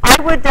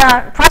 I would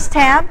press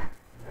tab,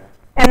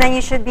 and then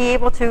you should be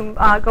able to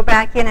go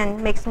back in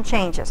and make some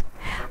changes.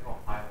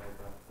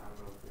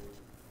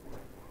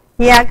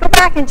 Yeah, go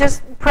back and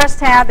just press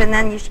tab, and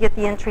then you should get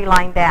the entry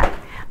line back.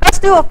 Let's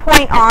do a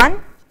point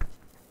on.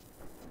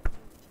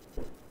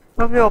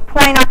 We'll do a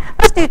point on.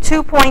 Let's do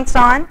 2 points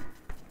on.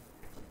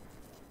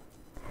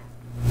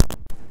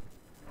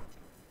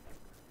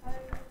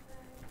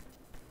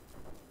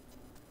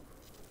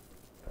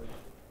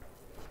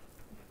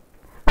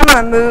 I'm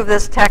going to move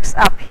this text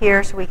up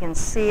here so we can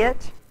see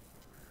it.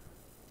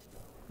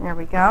 There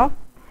we go.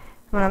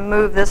 I'm going to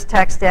move this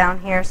text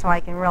down here so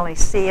I can really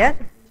see it.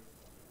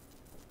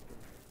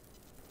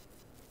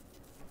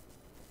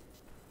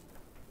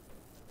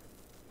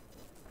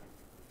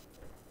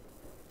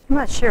 I'm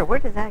not sure. Where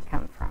did that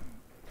come from?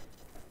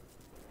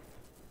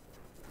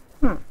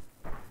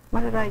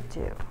 what did I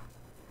do?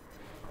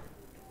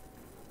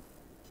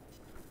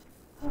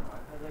 I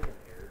had like an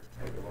error.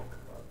 Maybe it won't come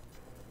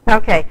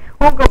up. Okay,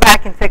 we'll go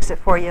back and fix it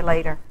for you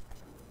later,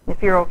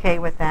 if you're okay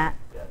with that.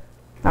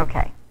 Yeah.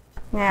 Okay.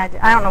 Yeah,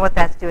 I don't know what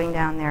that's doing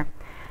down there.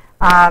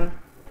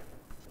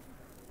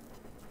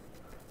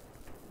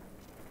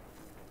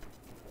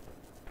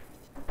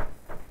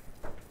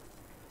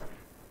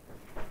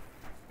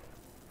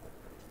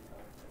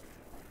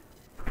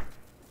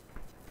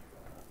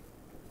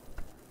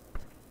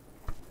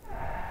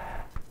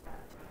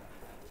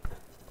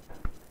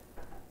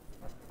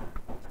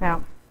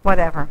 Well,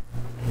 whatever.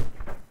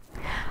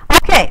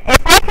 Okay,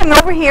 if I come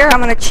over here, I'm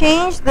going to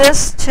change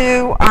this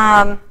to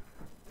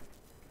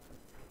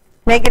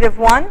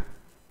 -1.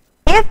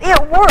 If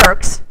it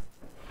works,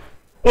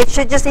 it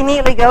should just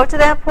immediately go to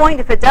that point.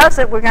 If it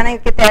doesn't, we're going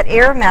to get that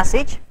error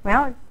message.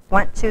 Well, it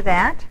went to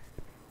that.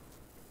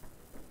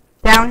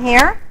 Down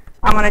here,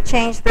 I'm going to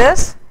change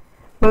this,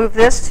 move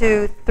this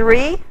to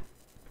 3.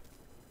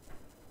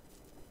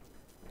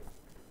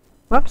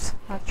 Whoops,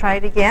 let's try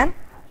it again.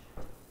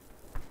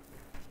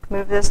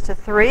 Move this to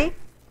 3.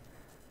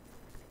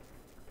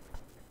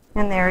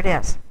 And there it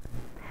is.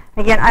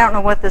 Again, I don't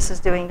know what this is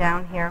doing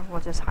down here.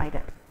 We'll just hide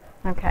it.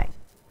 Okay.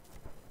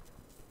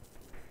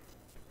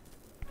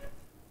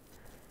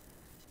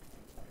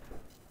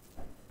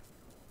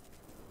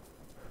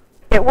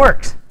 It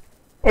works.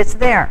 It's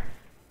there.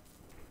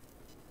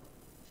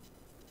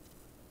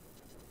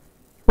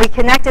 We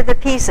connected the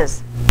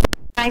pieces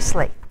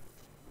nicely.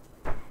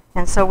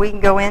 And so we can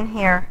go in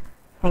here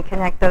and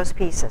connect those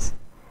pieces,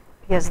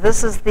 because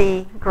this is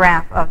the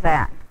graph of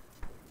that.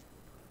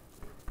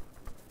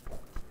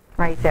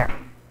 Right there.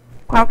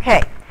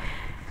 Okay.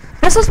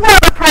 This is one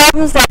of the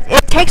problems that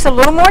it takes a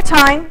little more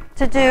time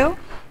to do.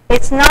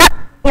 It's not,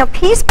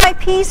 piece by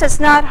piece, it's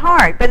not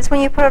hard, but it's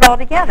when you put it all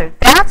together.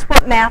 That's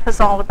what math is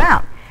all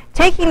about.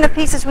 Taking the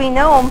pieces we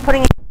know and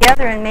putting it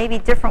together in maybe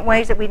different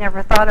ways that we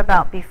never thought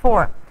about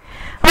before.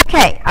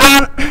 Okay,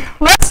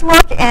 let's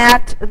look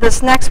at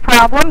this next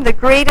problem, the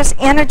greatest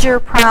integer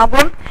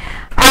problem.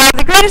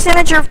 The greatest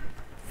integer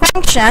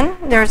function,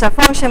 there's a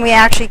function we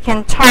actually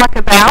can talk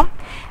about.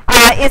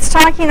 It's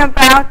talking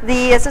about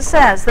as it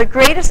says, the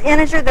greatest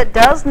integer that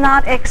does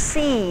not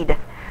exceed.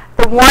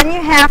 The one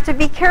you have to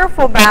be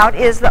careful about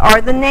are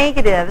the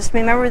negatives.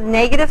 Remember,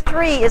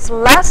 -3 is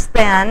less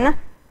than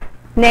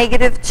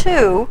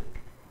 -2.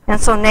 And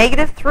so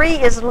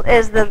 -3 is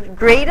the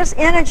greatest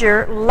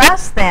integer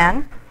less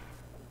than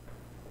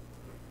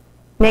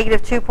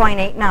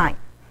 -2.89.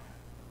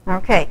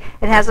 Okay,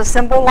 it has a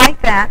symbol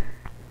like that.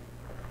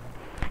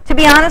 To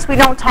be honest, we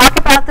don't talk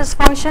about this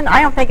function.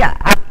 I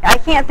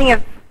can't think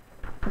of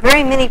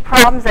very many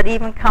problems that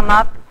even come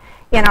up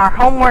in our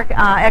homework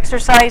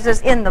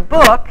exercises in the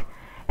book,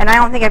 and I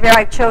don't think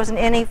I've chosen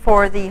any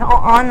for the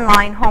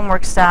online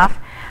homework stuff.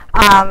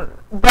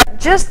 But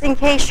just in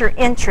case you're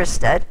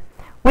interested,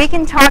 we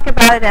can talk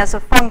about it as a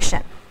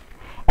function.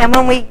 And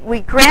when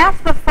we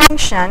graph the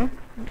function,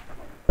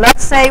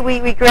 let's say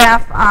we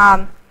graph,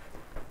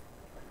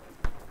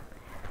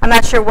 I'm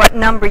not sure what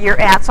number you're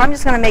at, so I'm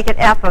just going to make it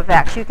f of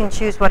x. You can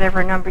choose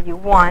whatever number you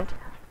want.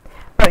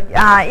 But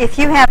if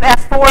you have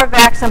f4 of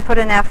x and put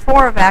in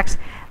f4 of x,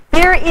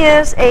 there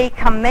is a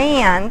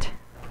command.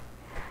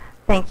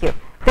 Thank you.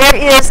 There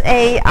is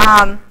a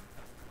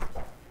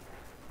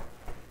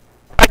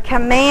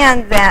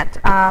command that,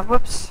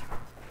 whoops,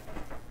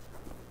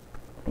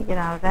 let me get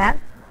out of that,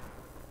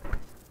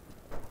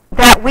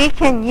 that we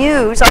can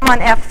use. I'm on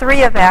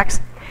f3 of x.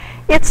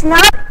 It's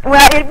not,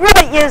 well, it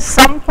really is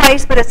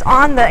someplace, but it's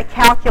on the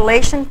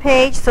calculation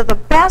page. So the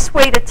best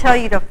way to tell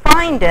you to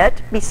find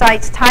it,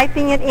 besides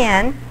typing it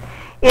in,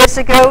 is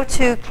to go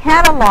to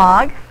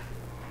Catalog.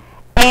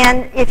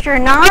 And if you're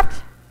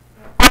not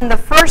on the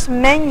first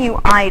menu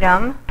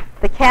item,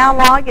 the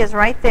catalog is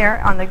right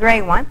there on the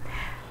gray one.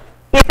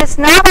 If it's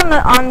not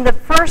on the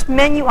first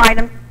menu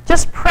item,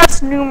 just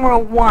press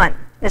numeral 1.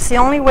 It's the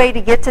only way to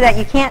get to that.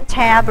 You can't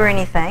tab or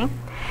anything.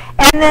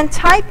 And then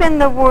type in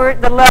the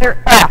letter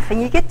F,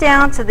 and you get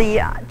down to the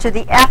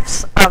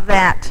F's of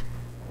that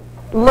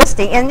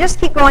listing, and just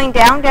keep going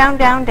down, down,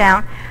 down,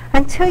 down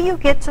until you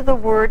get to the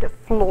word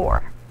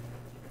floor.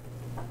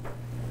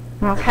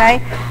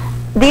 Okay?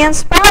 The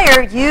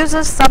Inspire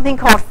uses something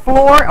called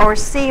floor or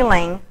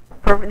ceiling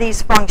for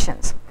these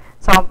functions.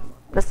 So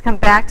let's come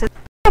back to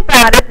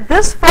about it.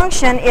 This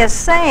function is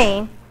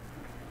saying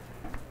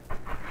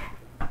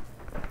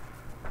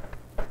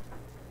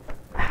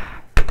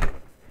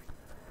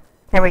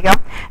there we go.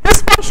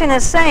 This function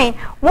is saying,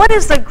 what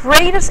is the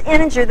greatest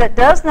integer that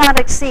does not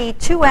exceed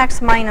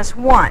 2x minus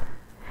 1?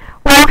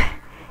 Well,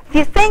 if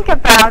you think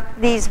about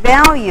these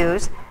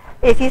values,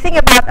 if you think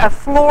about a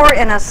floor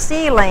and a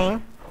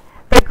ceiling,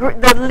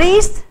 the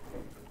least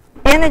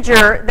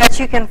integer that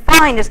you can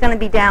find is going to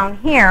be down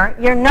here.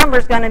 Your number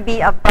is going to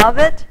be above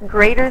it,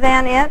 greater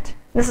than it.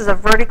 This is a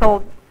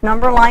vertical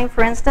number line,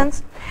 for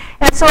instance.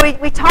 And so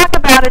we talk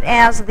about it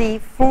as the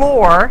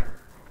floor.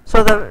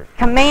 So the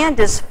command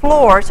is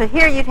floor. So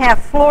here you'd have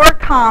floor,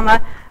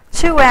 comma,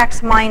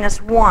 2x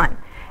minus 1.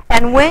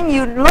 And when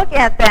you look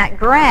at that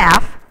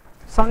graph,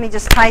 so let me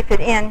just type it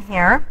in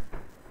here,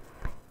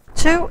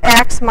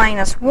 2x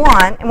minus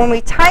 1, and when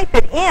we type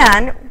it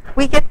in,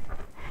 we get,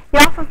 you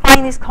often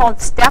find these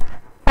called step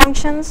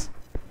functions,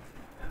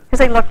 because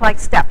they look like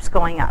steps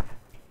going up.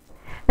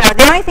 Now,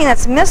 the only thing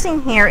that's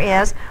missing here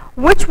is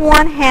which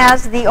one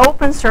has the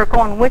open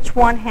circle and which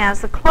one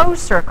has the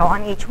closed circle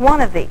on each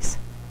one of these.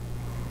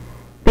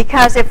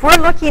 Because if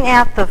we're looking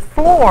at the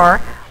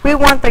 4, we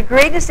want the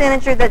greatest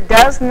integer that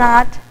does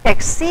not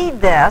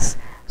exceed this.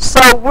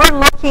 So we're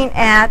looking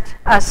at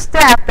a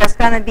step that's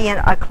going to be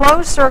a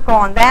closed circle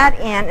on that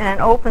end and an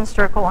open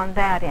circle on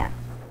that end.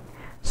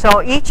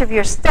 So each of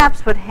your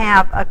steps would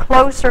have a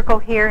closed circle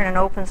here and an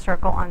open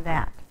circle on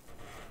that.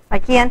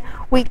 Again,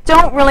 we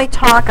don't really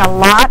talk a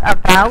lot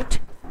about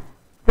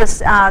this,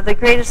 the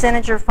greatest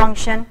integer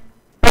function,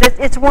 but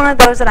it's one of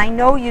those that I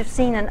know you've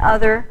seen in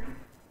other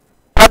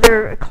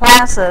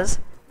classes,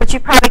 but you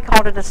probably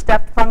called it a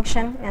step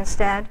function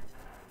instead.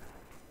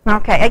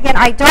 Okay, again,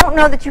 I don't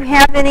know that you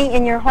have any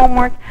in your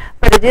homework,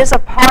 but it is a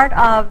part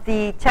of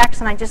the text,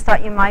 and I just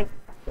thought you might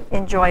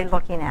enjoy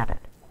looking at it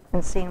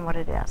and seeing what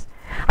it is.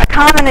 A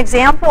common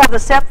example of the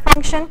step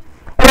function,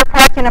 ever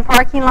park in a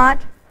parking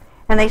lot,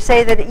 and they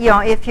say that, you know,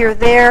 if you're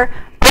there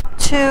up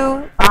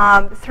to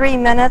 3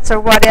 minutes or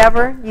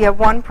whatever, you have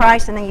one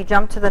price and then you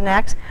jump to the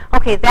next.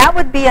 Okay, that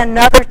would be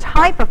another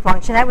type of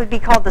function. That would be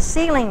called the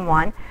ceiling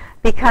one,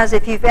 because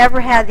if you've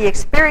ever had the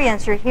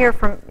experience, you're here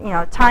from, you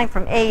know, time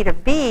from A to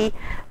B,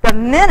 the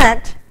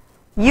minute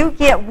you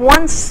get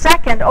 1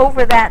 second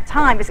over that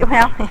time,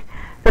 well,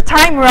 the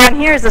timer on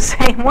here is the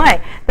same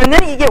way. The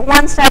minute you get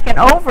 1 second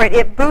over it,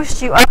 it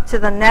boosts you up to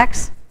the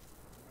next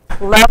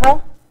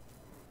level.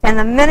 And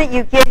the minute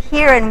you get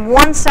here and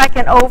 1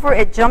 second over,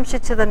 it jumps you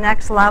to the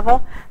next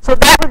level. So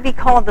that would be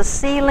called the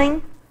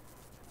ceiling.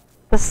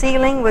 The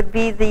ceiling would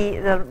be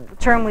the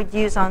term we'd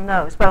use on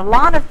those. But a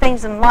lot of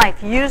things in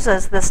life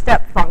uses the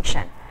step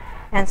function.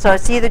 And so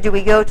it's either do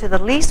we go to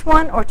the least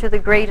one or to the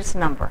greatest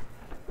number.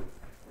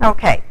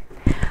 Okay.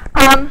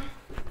 I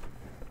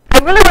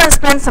really want to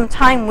spend some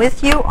time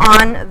with you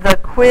on the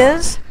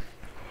quiz.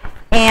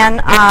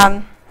 And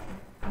I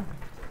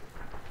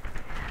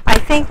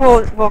think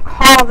we'll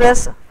call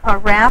this a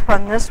wrap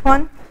on this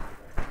one.